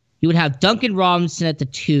 You would have Duncan Robinson at the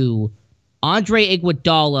 2. Andre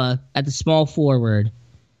Iguodala at the small forward,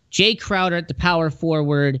 Jay Crowder at the power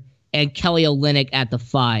forward, and Kelly Olynyk at the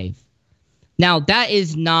 5. Now, that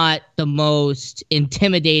is not the most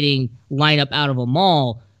intimidating lineup out of them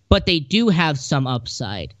all, but they do have some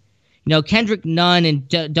upside. Kendrick Nunn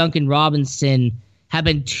and Duncan Robinson have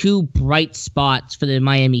been two bright spots for the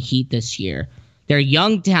Miami Heat this year. They're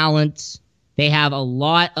young talents. They have a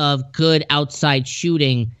lot of good outside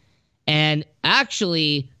shooting. And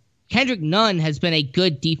actually, Kendrick Nunn has been a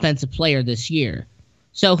good defensive player this year.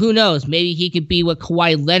 So who knows? Maybe he could be what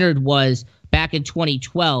Kawhi Leonard was back in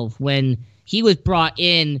 2012 when he was brought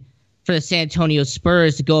in for the San Antonio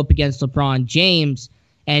Spurs to go up against LeBron James,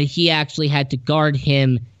 and he actually had to guard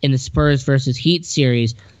him in the Spurs versus Heat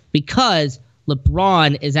series because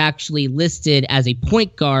LeBron is actually listed as a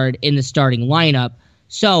point guard in the starting lineup.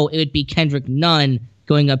 So it would be Kendrick Nunn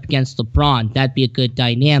going up against LeBron. That'd be a good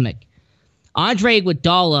dynamic. Andre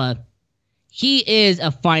Iguodala, he is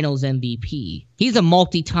a finals MVP. He's a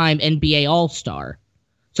multi-time NBA All-Star.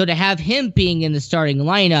 So to have him being in the starting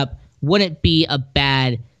lineup wouldn't be a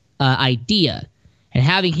bad idea. And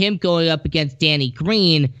having him going up against Danny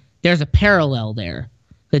Green, there's a parallel there.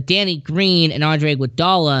 But Danny Green and Andre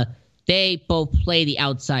Iguodala, they both play the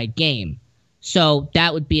outside game. So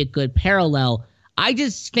that would be a good parallel. I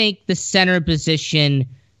just think the center position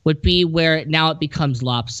would be where now it becomes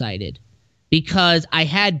lopsided. Because I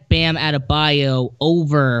had Bam Adebayo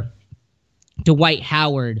over Dwight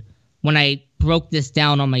Howard when I broke this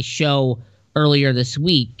down on my show earlier this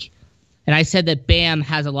week. And I said that Bam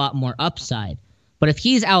has a lot more upside. But if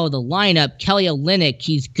he's out of the lineup, Kelly Olynyk,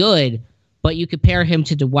 he's good. But you compare him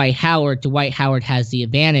to Dwight Howard has the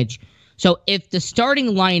advantage. So if the starting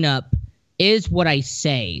lineup is what I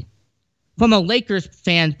say, from a Lakers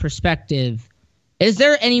fan perspective, is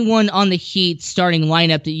there anyone on the Heat starting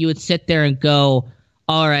lineup that you would sit there and go,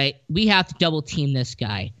 all right, we have to double team this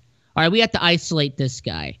guy. All right, we have to isolate this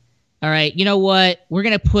guy. All right, you know what? We're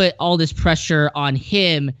going to put all this pressure on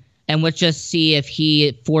him, and let's just see if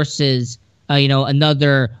he forces,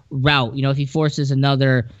 another route. If he forces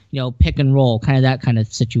another, pick and roll, kind of that kind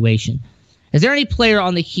of situation. Is there any player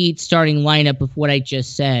on the Heat starting lineup with what I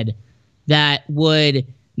just said that would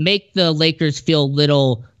make the Lakers feel a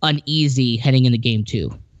little uneasy heading into game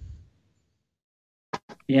 2?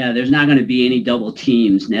 Yeah, there's not going to be any double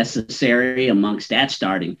teams necessary amongst that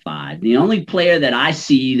starting five. The only player that I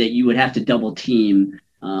see that you would have to double team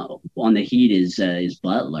on the Heat is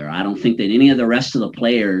Butler. I don't think that any of the rest of the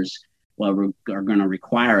players are going to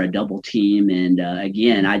require a double team. And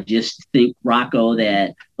again, I just think, Rocco,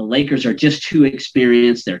 that the Lakers are just too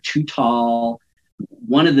experienced. They're too tall.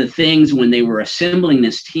 One of the things when they were assembling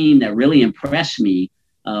this team that really impressed me,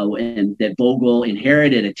 and that Vogel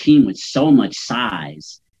inherited a team with so much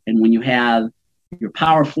size. And when you have your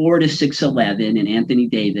power forward is 6'11" and Anthony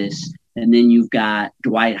Davis, and then you've got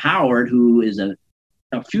Dwight Howard, who is a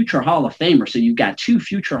future Hall of Famer. So you've got two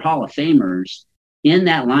future Hall of Famers in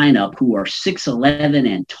that lineup who are 6'11"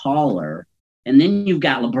 and taller. And then you've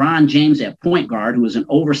got LeBron James at point guard, who is an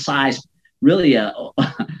oversized, really a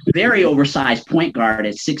very oversized point guard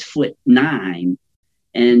at 6'9".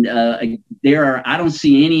 And I don't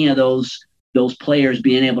see any of those players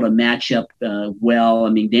being able to match up well. I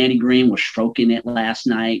mean, Danny Green was stroking it last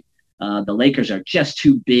night. The Lakers are just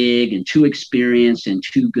too big and too experienced and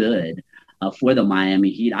too good for the Miami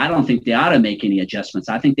Heat. I don't think they ought to make any adjustments.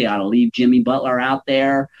 I think they ought to leave Jimmy Butler out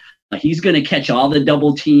there. He's going to catch all the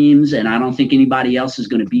double teams, and I don't think anybody else is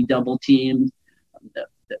going to be double teamed.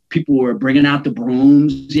 People were bringing out the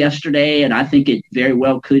brooms yesterday, and I think it very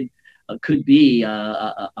well could be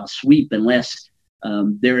a sweep unless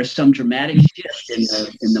there is some dramatic shift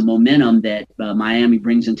in the momentum that Miami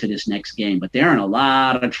brings into this next game. But they're in a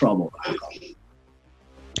lot of trouble.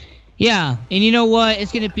 Yeah, and you know what?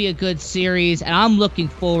 It's going to be a good series, and I'm looking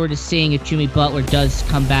forward to seeing if Jimmy Butler does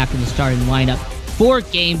come back in the starting lineup for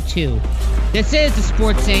Game 2. This is The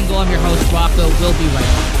Sports Angle. I'm your host, Rocco. We'll be right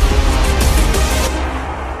back.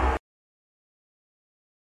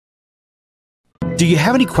 Do you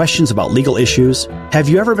have any questions about legal issues? Have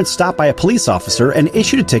you ever been stopped by a police officer and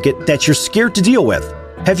issued a ticket that you're scared to deal with?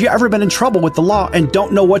 Have you ever been in trouble with the law and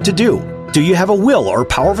don't know what to do? Do you have a will or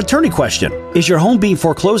power of attorney question? Is your home being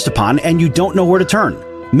foreclosed upon and you don't know where to turn?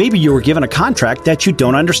 Maybe you were given a contract that you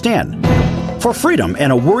don't understand. For freedom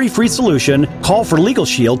and a worry-free solution, call for Legal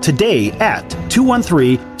Shield today at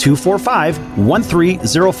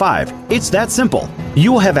 213-245-1305. It's that simple.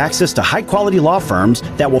 You will have access to high-quality law firms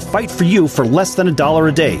that will fight for you for less than $1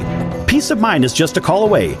 a day. Peace of mind is just a call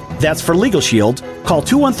away. That's for Legal Shield. Call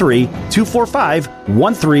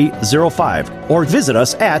 213-245-1305 or visit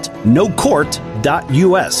us at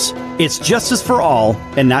nocourt.us. It's justice for all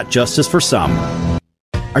and not justice for some.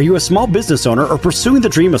 Are you a small business owner or pursuing the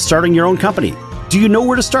dream of starting your own company? Do you know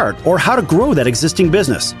where to start or how to grow that existing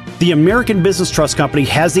business? The American Business Trust Company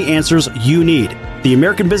has the answers you need. The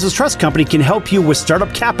American Business Trust Company can help you with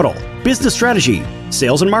startup capital, business strategy,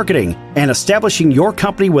 sales and marketing, and establishing your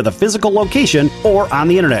company with a physical location or on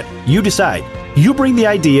the internet. You decide. You bring the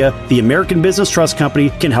idea, the American Business Trust Company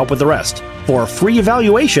can help with the rest. For a free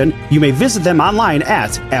evaluation, you may visit them online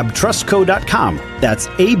at abtrustco.com. That's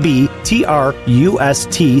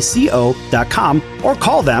abtrustco.com, or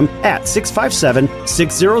call them at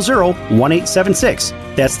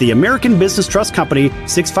 657-600-1876. That's the American Business Trust Company,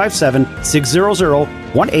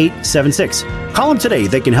 657-600-1876. Call them today.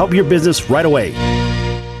 They can help your business right away.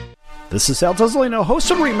 This is Sal Tozzolino,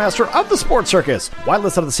 host and remaster of The Sports Circus. Why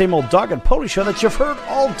listen to the same old dog and pony show that you've heard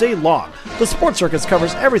all day long? The Sports Circus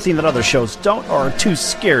covers everything that other shows don't or are too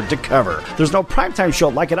scared to cover. There's no primetime show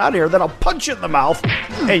like it out here that'll punch you in the mouth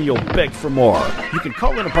and you'll beg for more. You can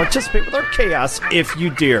call in and participate with our chaos if you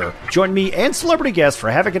dare. Join me and celebrity guests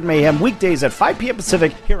for Havoc and Mayhem weekdays at 5 p.m.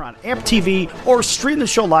 Pacific here on AMP TV, or stream the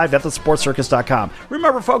show live at thesportscircus.com.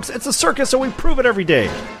 Remember, folks, it's a circus and we prove it every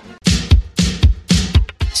day.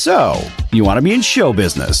 So, you want to be in show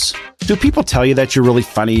business. Do people tell you that you're really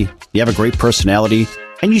funny, you have a great personality,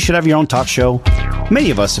 and you should have your own talk show? Many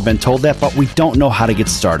of us have been told that, but we don't know how to get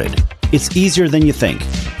started. It's easier than you think.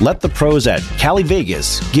 Let the pros at Cali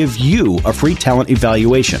Vegas give you a free talent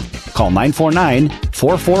evaluation. Call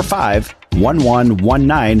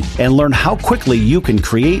 949-445-1119 and learn how quickly you can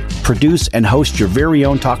create, produce, and host your very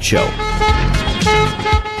own talk show.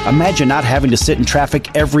 Imagine not having to sit in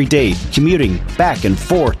traffic every day, commuting back and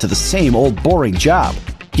forth to the same old boring job.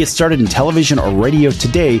 Get started in television or radio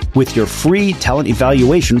today with your free talent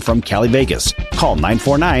evaluation from Cali Vegas. Call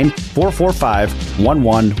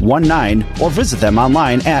 949-445-1119 or visit them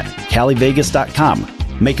online at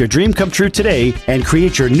calivegas.com. Make your dream come true today and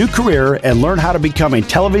create your new career and learn how to become a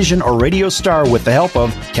television or radio star with the help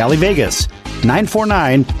of Cali Vegas.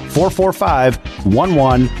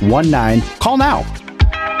 949-445-1119. Call now.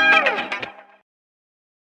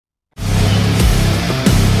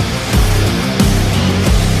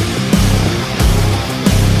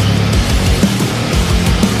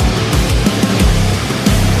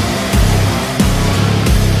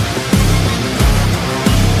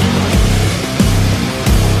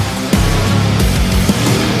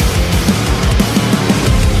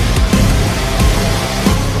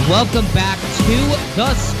 Welcome back to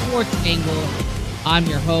The Sports Angle. I'm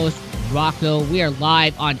your host, Rocco. We are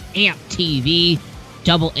live on AMP TV,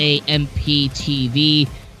 AAMP TV.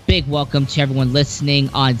 Big welcome to everyone listening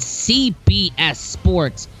on CBS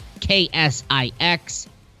Sports, KSIX,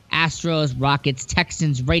 Astros, Rockets,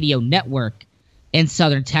 Texans Radio Network in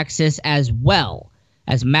Southern Texas, as well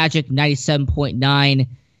as Magic 97.9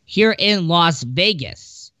 here in Las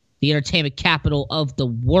Vegas, the entertainment capital of the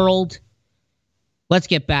world. Let's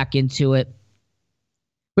get back into it.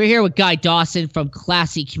 We're here with Guy Dawson from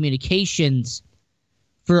Classy Communications.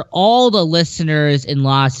 For all the listeners in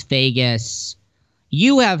Las Vegas,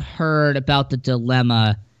 you have heard about the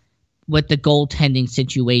dilemma with the goaltending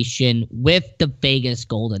situation with the Vegas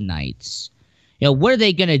Golden Knights. You know, what are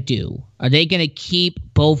they going to do? Are they going to keep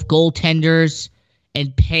both goaltenders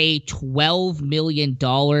and pay $12 million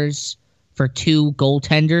for two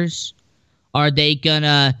goaltenders? Are they going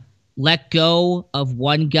to let go of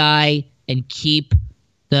one guy and keep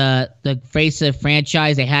the face of the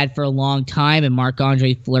franchise they had for a long time and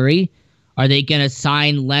Marc-Andre Fleury? Are they going to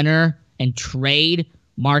sign Lehner and trade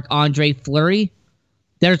Marc-Andre Fleury?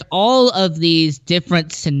 There's all of these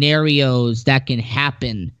different scenarios that can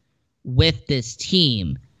happen with this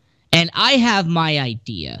team. And I have my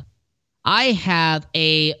idea. I have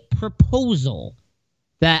a proposal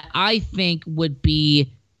that I think would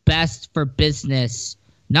be best for business,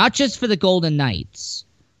 not just for the Golden Knights,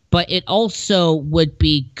 but it also would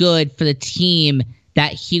be good for the team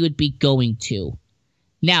that he would be going to.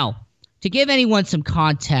 Now, to give anyone some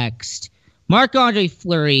context, Marc-Andre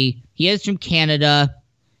Fleury, he is from Canada.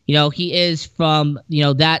 You know, he is from,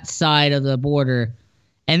 that side of the border.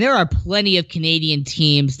 And there are plenty of Canadian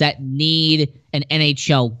teams that need an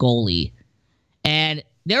NHL goalie. And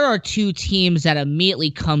there are two teams that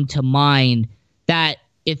immediately come to mind that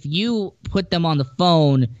if you put them on the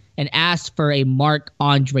phone and ask for a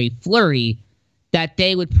Marc-Andre Fleury, that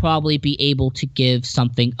they would probably be able to give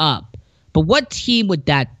something up. But what team would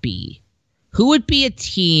that be? Who would be a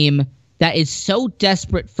team that is so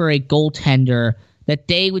desperate for a goaltender that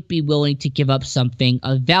they would be willing to give up something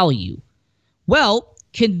of value? Well,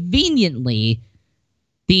 conveniently,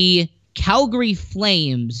 the Calgary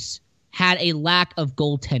Flames had a lack of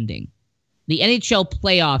goaltending. The NHL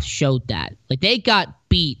playoffs showed that. They got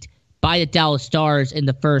beat by the Dallas Stars in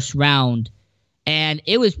the first round, and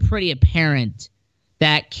it was pretty apparent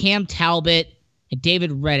that Cam Talbot and David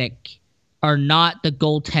Rittich are not the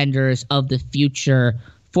goaltenders of the future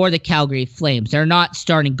for the Calgary Flames. They're not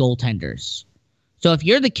starting goaltenders. So if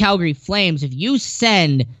you're the Calgary Flames, if you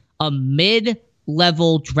send a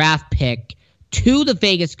mid-level draft pick to the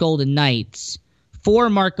Vegas Golden Knights for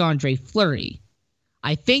Marc-Andre Fleury,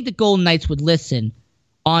 I think the Golden Knights would listen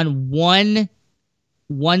on one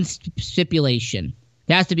stipulation.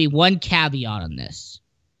 There has to be one caveat on this.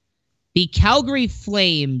 The Calgary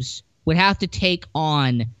Flames would have to take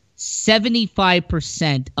on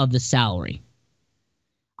 75% of the salary.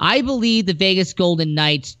 I believe the Vegas Golden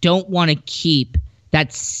Knights don't want to keep that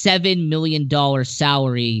 $7 million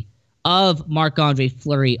salary of Marc-Andre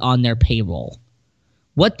Fleury on their payroll.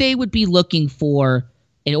 What they would be looking for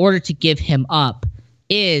in order to give him up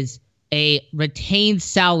is a retained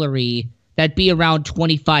salary that'd be around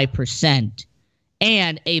 25%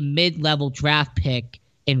 and a mid-level draft pick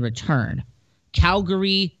in return.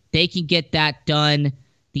 Calgary, they can get that done.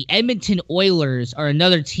 The Edmonton Oilers are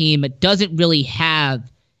another team that doesn't really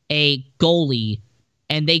have a goalie,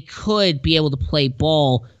 and they could be able to play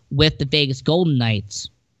ball with the Vegas Golden Knights.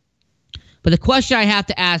 But the question I have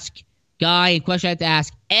to ask Guy, and question I have to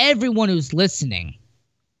ask everyone who's listening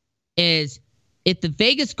is, if the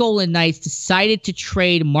Vegas Golden Knights decided to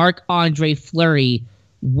trade Marc-Andre Fleury,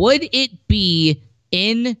 would it be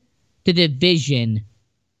in the division?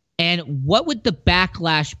 And what would the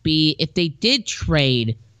backlash be if they did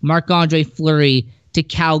trade Marc-Andre Fleury to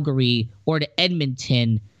Calgary or to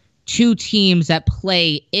Edmonton, two teams that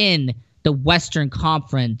play in the Western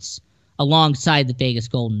Conference alongside the Vegas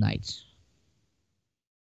Golden Knights?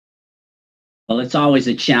 Well, it's always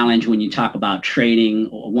a challenge when you talk about trading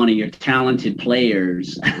one of your talented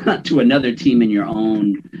players to another team in your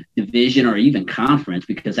own division or even conference,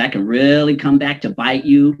 because that can really come back to bite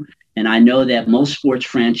you. And I know that most sports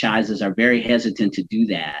franchises are very hesitant to do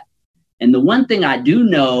that. And the one thing I do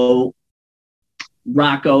know,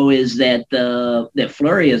 Rocco, is that that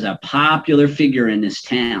Fleury is a popular figure in this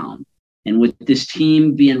town. And with this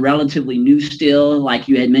team being relatively new still, like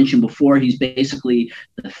you had mentioned before, he's basically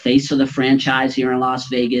the face of the franchise here in Las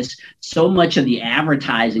Vegas. So much of the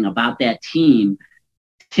advertising about that team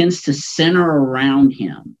tends to center around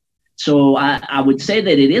him. So I would say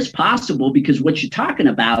that it is possible, because what you're talking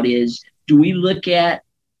about is, do we look at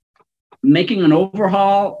making an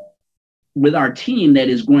overhaul with our team that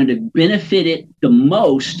is going to benefit it the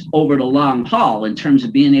most over the long haul in terms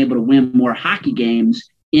of being able to win more hockey games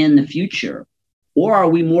in the future? Or are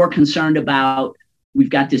we more concerned about, we've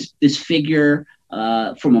got this figure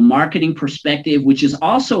from a marketing perspective, which is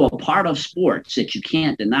also a part of sports that you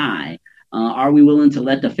can't deny. Are we willing to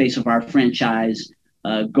let the face of our franchise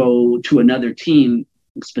go to another team,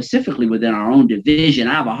 specifically within our own division?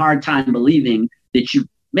 I have a hard time believing that you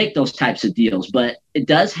make those types of deals, but it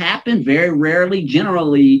does happen very rarely.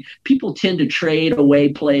 Generally, people tend to trade away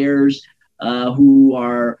players who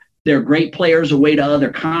are, they're great players away to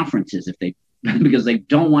other conferences because they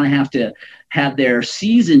don't want to have their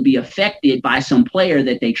season be affected by some player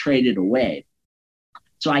that they traded away.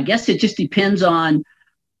 So I guess it just depends on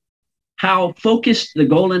how focused the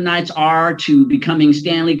Golden Knights are to becoming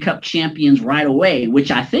Stanley Cup champions right away,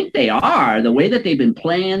 which I think they are. The way that they've been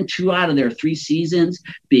playing 2 out of their 3 seasons,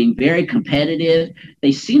 being very competitive,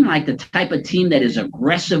 they seem like the type of team that is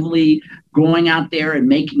aggressively going out there and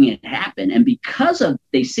making it happen. And because of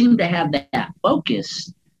they seem to have that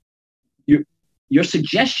focus, your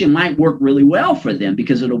suggestion might work really well for them,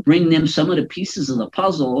 because it'll bring them some of the pieces of the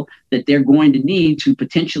puzzle that they're going to need to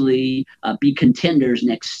potentially be contenders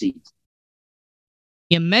next season.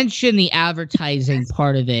 You mentioned the advertising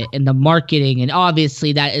part of it and the marketing, and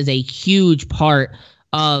obviously that is a huge part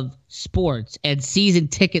of sports and season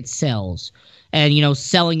ticket sales and,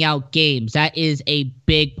 selling out games. That is a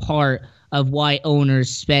big part of why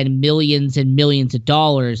owners spend millions and millions of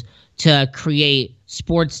dollars to create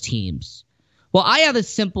sports teams. Well, I have a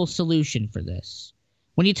simple solution for this.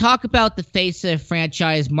 When you talk about the face of the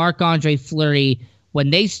franchise, Marc-Andre Fleury, when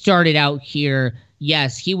they started out here,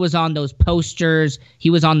 yes, he was on those posters. He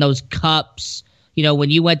was on those cups. When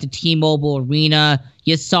you went to T-Mobile Arena,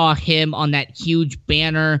 you saw him on that huge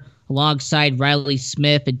banner alongside Riley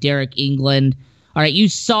Smith and Derek England. All right, you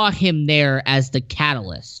saw him there as the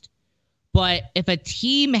catalyst. But if a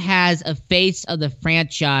team has a face of the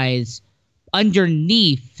franchise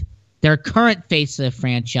underneath their current face of the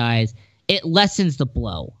franchise, it lessens the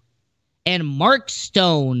blow. And Mark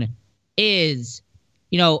Stone is,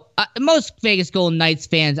 most Vegas Golden Knights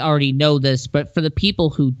fans already know this, but for the people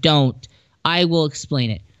who don't, I will explain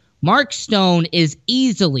it. Mark Stone is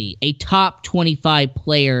easily a top 25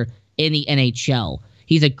 player in the NHL.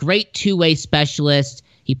 He's a great two-way specialist.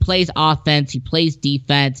 He plays offense. He plays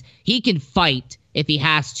defense. He can fight if he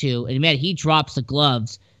has to. And man, he drops the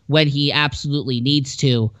gloves when he absolutely needs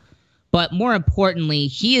to. But more importantly,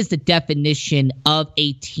 he is the definition of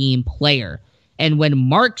a team player. And when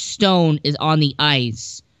Mark Stone is on the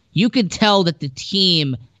ice, you can tell that the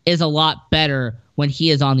team is a lot better when he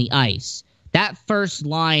is on the ice. That first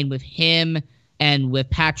line with him and with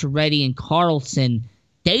Pacioretty and Carlson,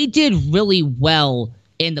 they did really well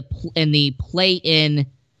in the play-in,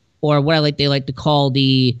 or what they like to call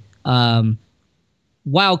the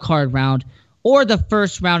wild card round, or the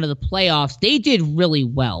first round of the playoffs. They did really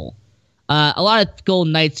well. A lot of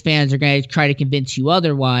Golden Knights fans are going to try to convince you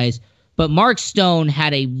otherwise, but Mark Stone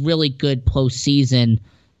had a really good postseason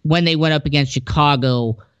when they went up against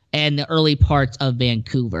Chicago and the early parts of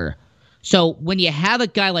Vancouver. So when you have a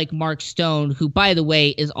guy like Mark Stone, who, by the way,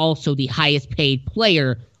 is also the highest paid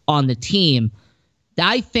player on the team,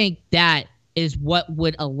 I think that is what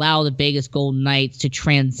would allow the Vegas Golden Knights to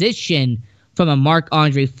transition from a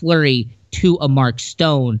Marc-Andre Fleury to a Mark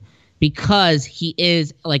Stone, because he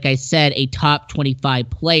is, like I said, a top 25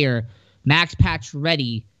 player. Max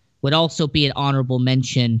Pacioretty would also be an honorable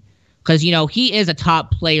mention because, he is a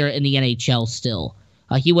top player in the NHL still.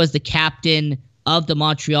 He was the captain of the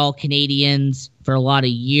Montreal Canadiens for a lot of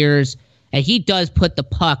years, and he does put the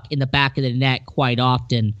puck in the back of the net quite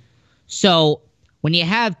often. So when you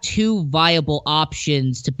have two viable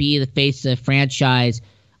options to be the face of the franchise,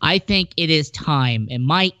 I think it is time. And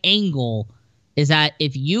my angle is that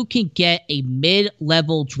if you can get a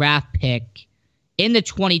mid-level draft pick in the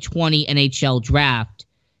 2020 NHL draft,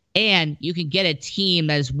 and you can get a team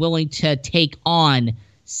that is willing to take on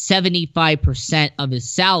 75% of his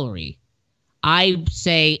salary, I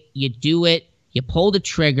say you do it, you pull the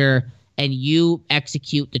trigger, and you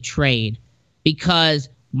execute the trade. Because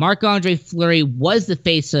Marc-Andre Fleury was the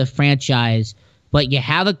face of the franchise, but you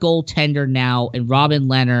have a goaltender now in Robin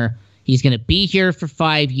Lehner. He's going to be here for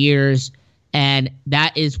 5 years, and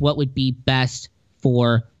that is what would be best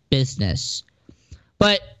for business.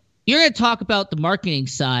 But you're going to talk about the marketing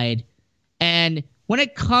side, and when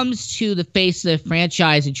it comes to the face of the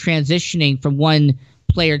franchise and transitioning from one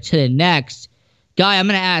player to the next, Guy, I'm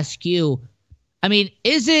going to ask you,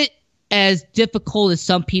 is it as difficult as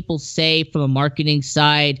some people say from a marketing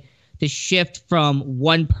side to shift from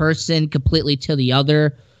one person completely to the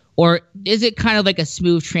other? Or is it kind of like a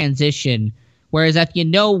smooth transition? Whereas if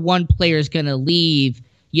one player is going to leave,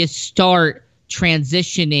 you start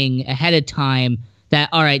transitioning ahead of time that,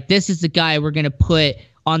 all right, this is the guy we're going to put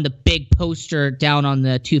on the big poster down on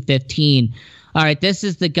the 215. All right, this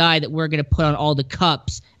is the guy that we're going to put on all the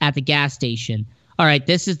cups at the gas station. All right,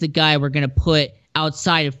 this is the guy we're going to put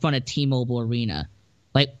outside in front of T-Mobile Arena.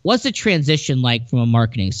 What's the transition like from a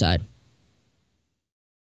marketing side?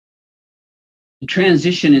 The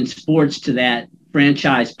transition in sports to that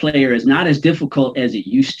franchise player is not as difficult as it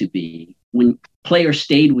used to be when players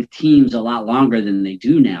stayed with teams a lot longer than they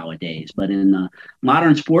do nowadays. But in the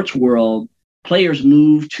modern sports world, players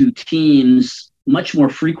move to teams much more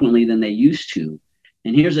frequently than they used to.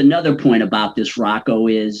 And here's another point about this, Rocco,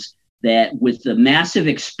 is that with the massive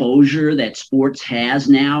exposure that sports has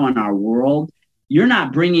now in our world, you're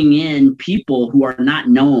not bringing in people who are not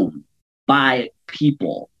known by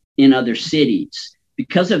people in other cities.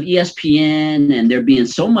 Because of ESPN and there being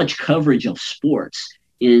so much coverage of sports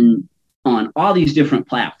on all these different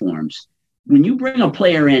platforms, when you bring a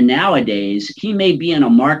player in nowadays, he may be in a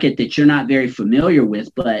market that you're not very familiar with,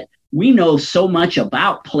 but we know so much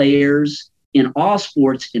about players in all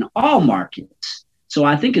sports, in all markets. So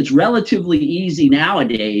I think it's relatively easy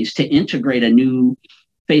nowadays to integrate a new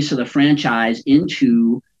face of the franchise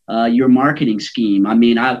into your marketing scheme.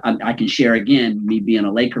 I can share again, me being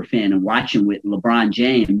a Laker fan and watching with LeBron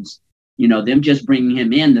James, them just bringing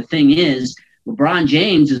him in. The thing is, LeBron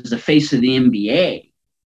James is the face of the NBA.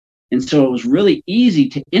 And so it was really easy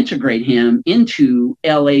to integrate him into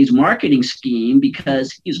LA's marketing scheme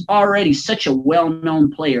because he's already such a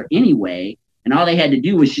well-known player anyway. And all they had to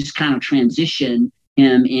do was just kind of transition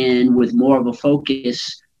him in with more of a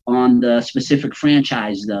focus on the specific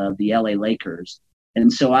franchise, the LA Lakers.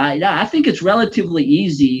 And so I think it's relatively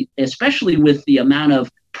easy, especially with the amount of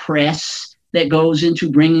press that goes into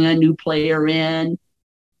bringing a new player in.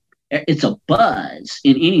 It's a buzz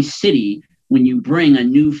in any city when you bring a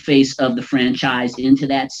new face of the franchise into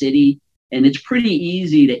that city. And it's pretty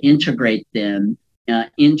easy to integrate them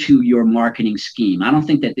into your marketing scheme. I don't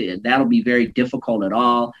think that'll be very difficult at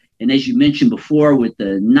all. And as you mentioned before, with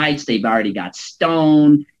the Knights, they've already got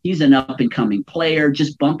Stone. He's an up-and-coming player.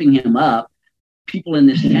 Just bumping him up, people in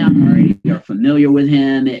this town already are familiar with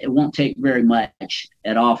him. It won't take very much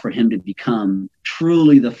at all for him to become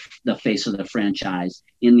truly the face of the franchise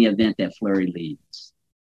in the event that Fleury leaves.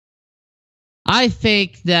 I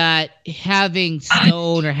think that having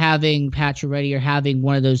Stone or having Pacioretty or having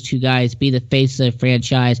one of those two guys be the face of the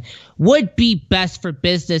franchise would be best for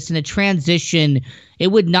business. In a transition, it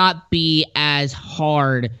would not be as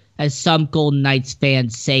hard as some Golden Knights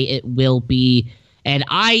fans say it will be. And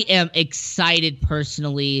I am excited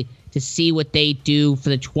personally to see what they do for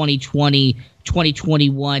the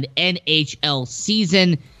 2020-2021 NHL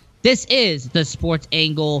season. This is The Sports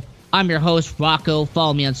Angle. I'm your host, Rocco.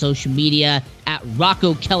 Follow me on social media at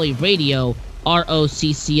Rocco Kelly Radio,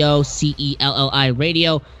 ROCCOCELLI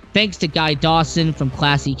Radio. Thanks to Guy Dawson from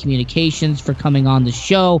Classy Communications for coming on the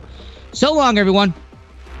show. So long, everyone.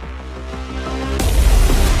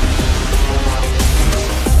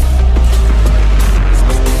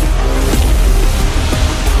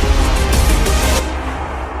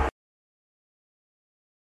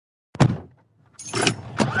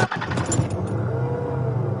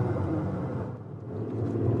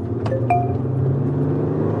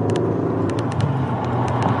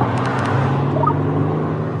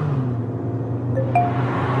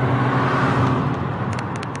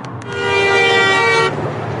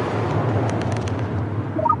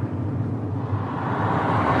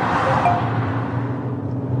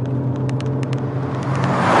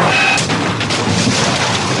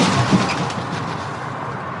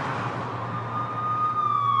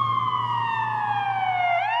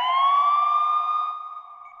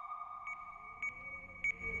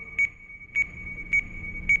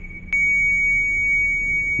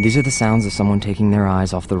 These are the sounds of someone taking their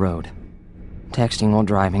eyes off the road. Texting while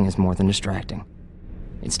driving is more than distracting.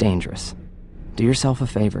 It's dangerous. Do yourself a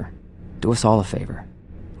favor. Do us all a favor.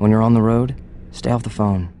 When you're on the road, stay off the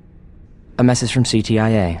phone. A message from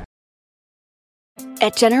CTIA.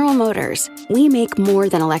 At General Motors, we make more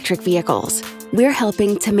than electric vehicles. We're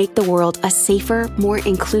helping to make the world a safer, more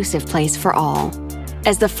inclusive place for all.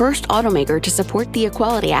 As the first automaker to support the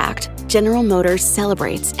Equality Act, General Motors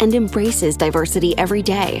celebrates and embraces diversity every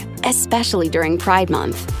day, especially during Pride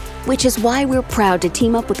Month. Which is why we're proud to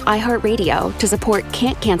team up with iHeartRadio to support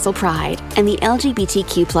Can't Cancel Pride and the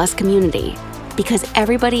LGBTQ+ community. Because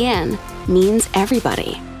everybody in means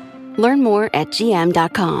everybody. Learn more at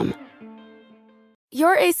gm.com.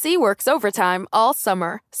 Your AC works overtime all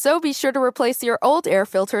summer, so be sure to replace your old air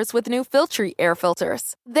filters with new Filtry air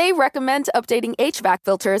filters. They recommend updating HVAC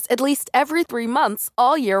filters at least every 3 months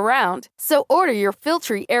all year round. So order your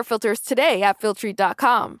Filtry air filters today at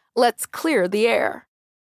Filtry.com. Let's clear the air.